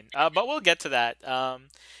of green. But we'll get to that.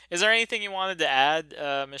 Is there anything you wanted to add,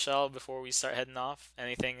 Michelle, before we start heading off?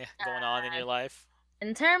 Anything going on in Uh, your life?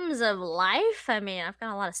 in terms of life, I mean, I've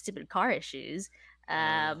got a lot of stupid car issues.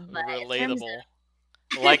 But in terms Relatable.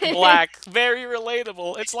 Like black, very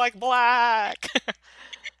relatable. It's like black.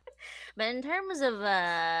 but in terms of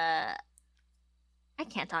I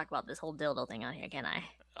can't talk about this whole dildo thing on here, can I?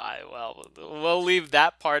 Well, we'll leave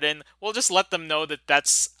that part in. We'll just let them know that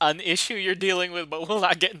that's an issue you're dealing with, but we'll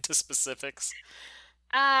not get into specifics.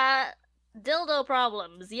 Uh, dildo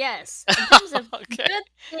problems. Yes. In terms of Okay. good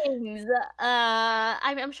things,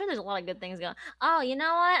 I'm sure there's a lot of good things going. Oh, you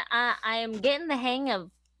know what? I'm getting the hang of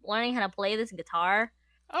learning how to play this guitar.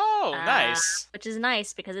 Oh, Uh, nice. which is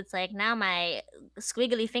nice because it's like now my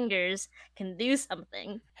squiggly fingers can do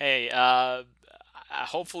something. Hey,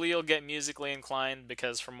 hopefully you'll get musically inclined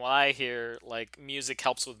because from what I hear, like music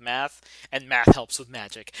helps with math and math helps with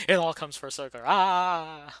magic. It all comes for a circle.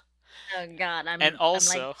 Ah. Oh God, And I'm like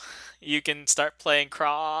also, you can start playing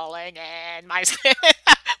crawling in my skin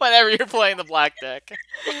whenever you're playing the black deck.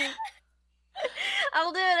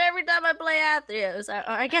 I'll do it every time I play Athreos. Or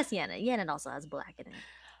I guess Yenin. Yenin also has black in it.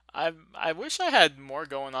 I wish I had more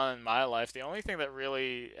going on in my life. The only thing that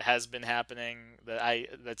really has been happening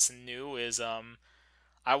that's new is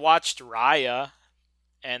I watched Raya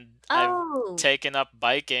and I've Oh, taken up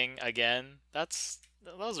biking again.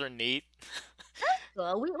 Those are neat.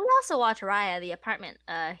 well, we also watch Raya, the apartment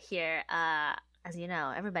here. As you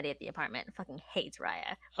know, everybody at the apartment fucking hates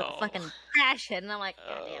Raya with a Oh, fucking passion. And I'm like,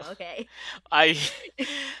 God oh, damn, okay. I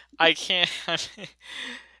I can't.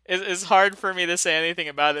 it's hard for me to say anything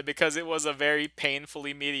about it because it was a very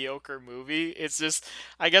painfully mediocre movie. It's just,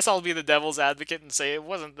 I guess I'll be the devil's advocate and say it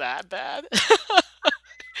wasn't that bad.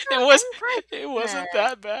 It was, I'm fine it with wasn't it.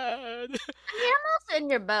 that bad. I mean, I'm also in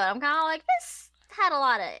your boat. I'm kind of like, this had a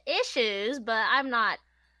lot of issues, but I'm not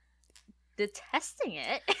detesting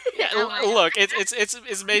it. Yeah, I'm like, look,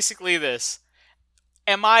 it's basically this.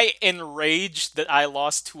 Am I enraged that I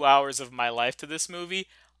lost 2 hours of my life to this movie?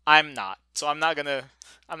 I'm not. So I'm not gonna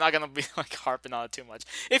be like harping on it too much.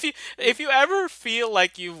 If you ever feel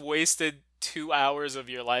like you've wasted 2 hours of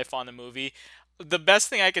your life on a movie, the best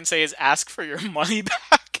thing I can say is ask for your money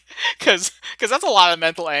back, because that's a lot of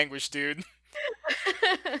mental anguish, dude.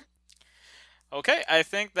 Okay, I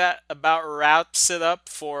think that about wraps it up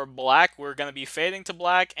for Black. We're gonna be fading to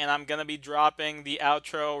black, and I'm gonna be dropping the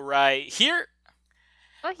outro right here.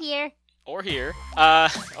 oh, here. Or here. Well,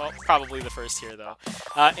 probably the first here though.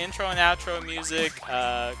 Intro and outro music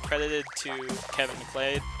credited to Kevin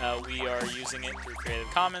McLeod. We are using it through Creative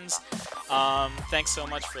Commons. Thanks so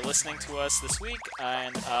much for listening to us this week,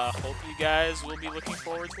 and hope you guys will be looking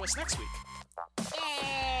forward to us next week.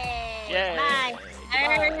 Yay! Yay! Bye.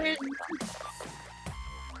 Goodbye. Bye.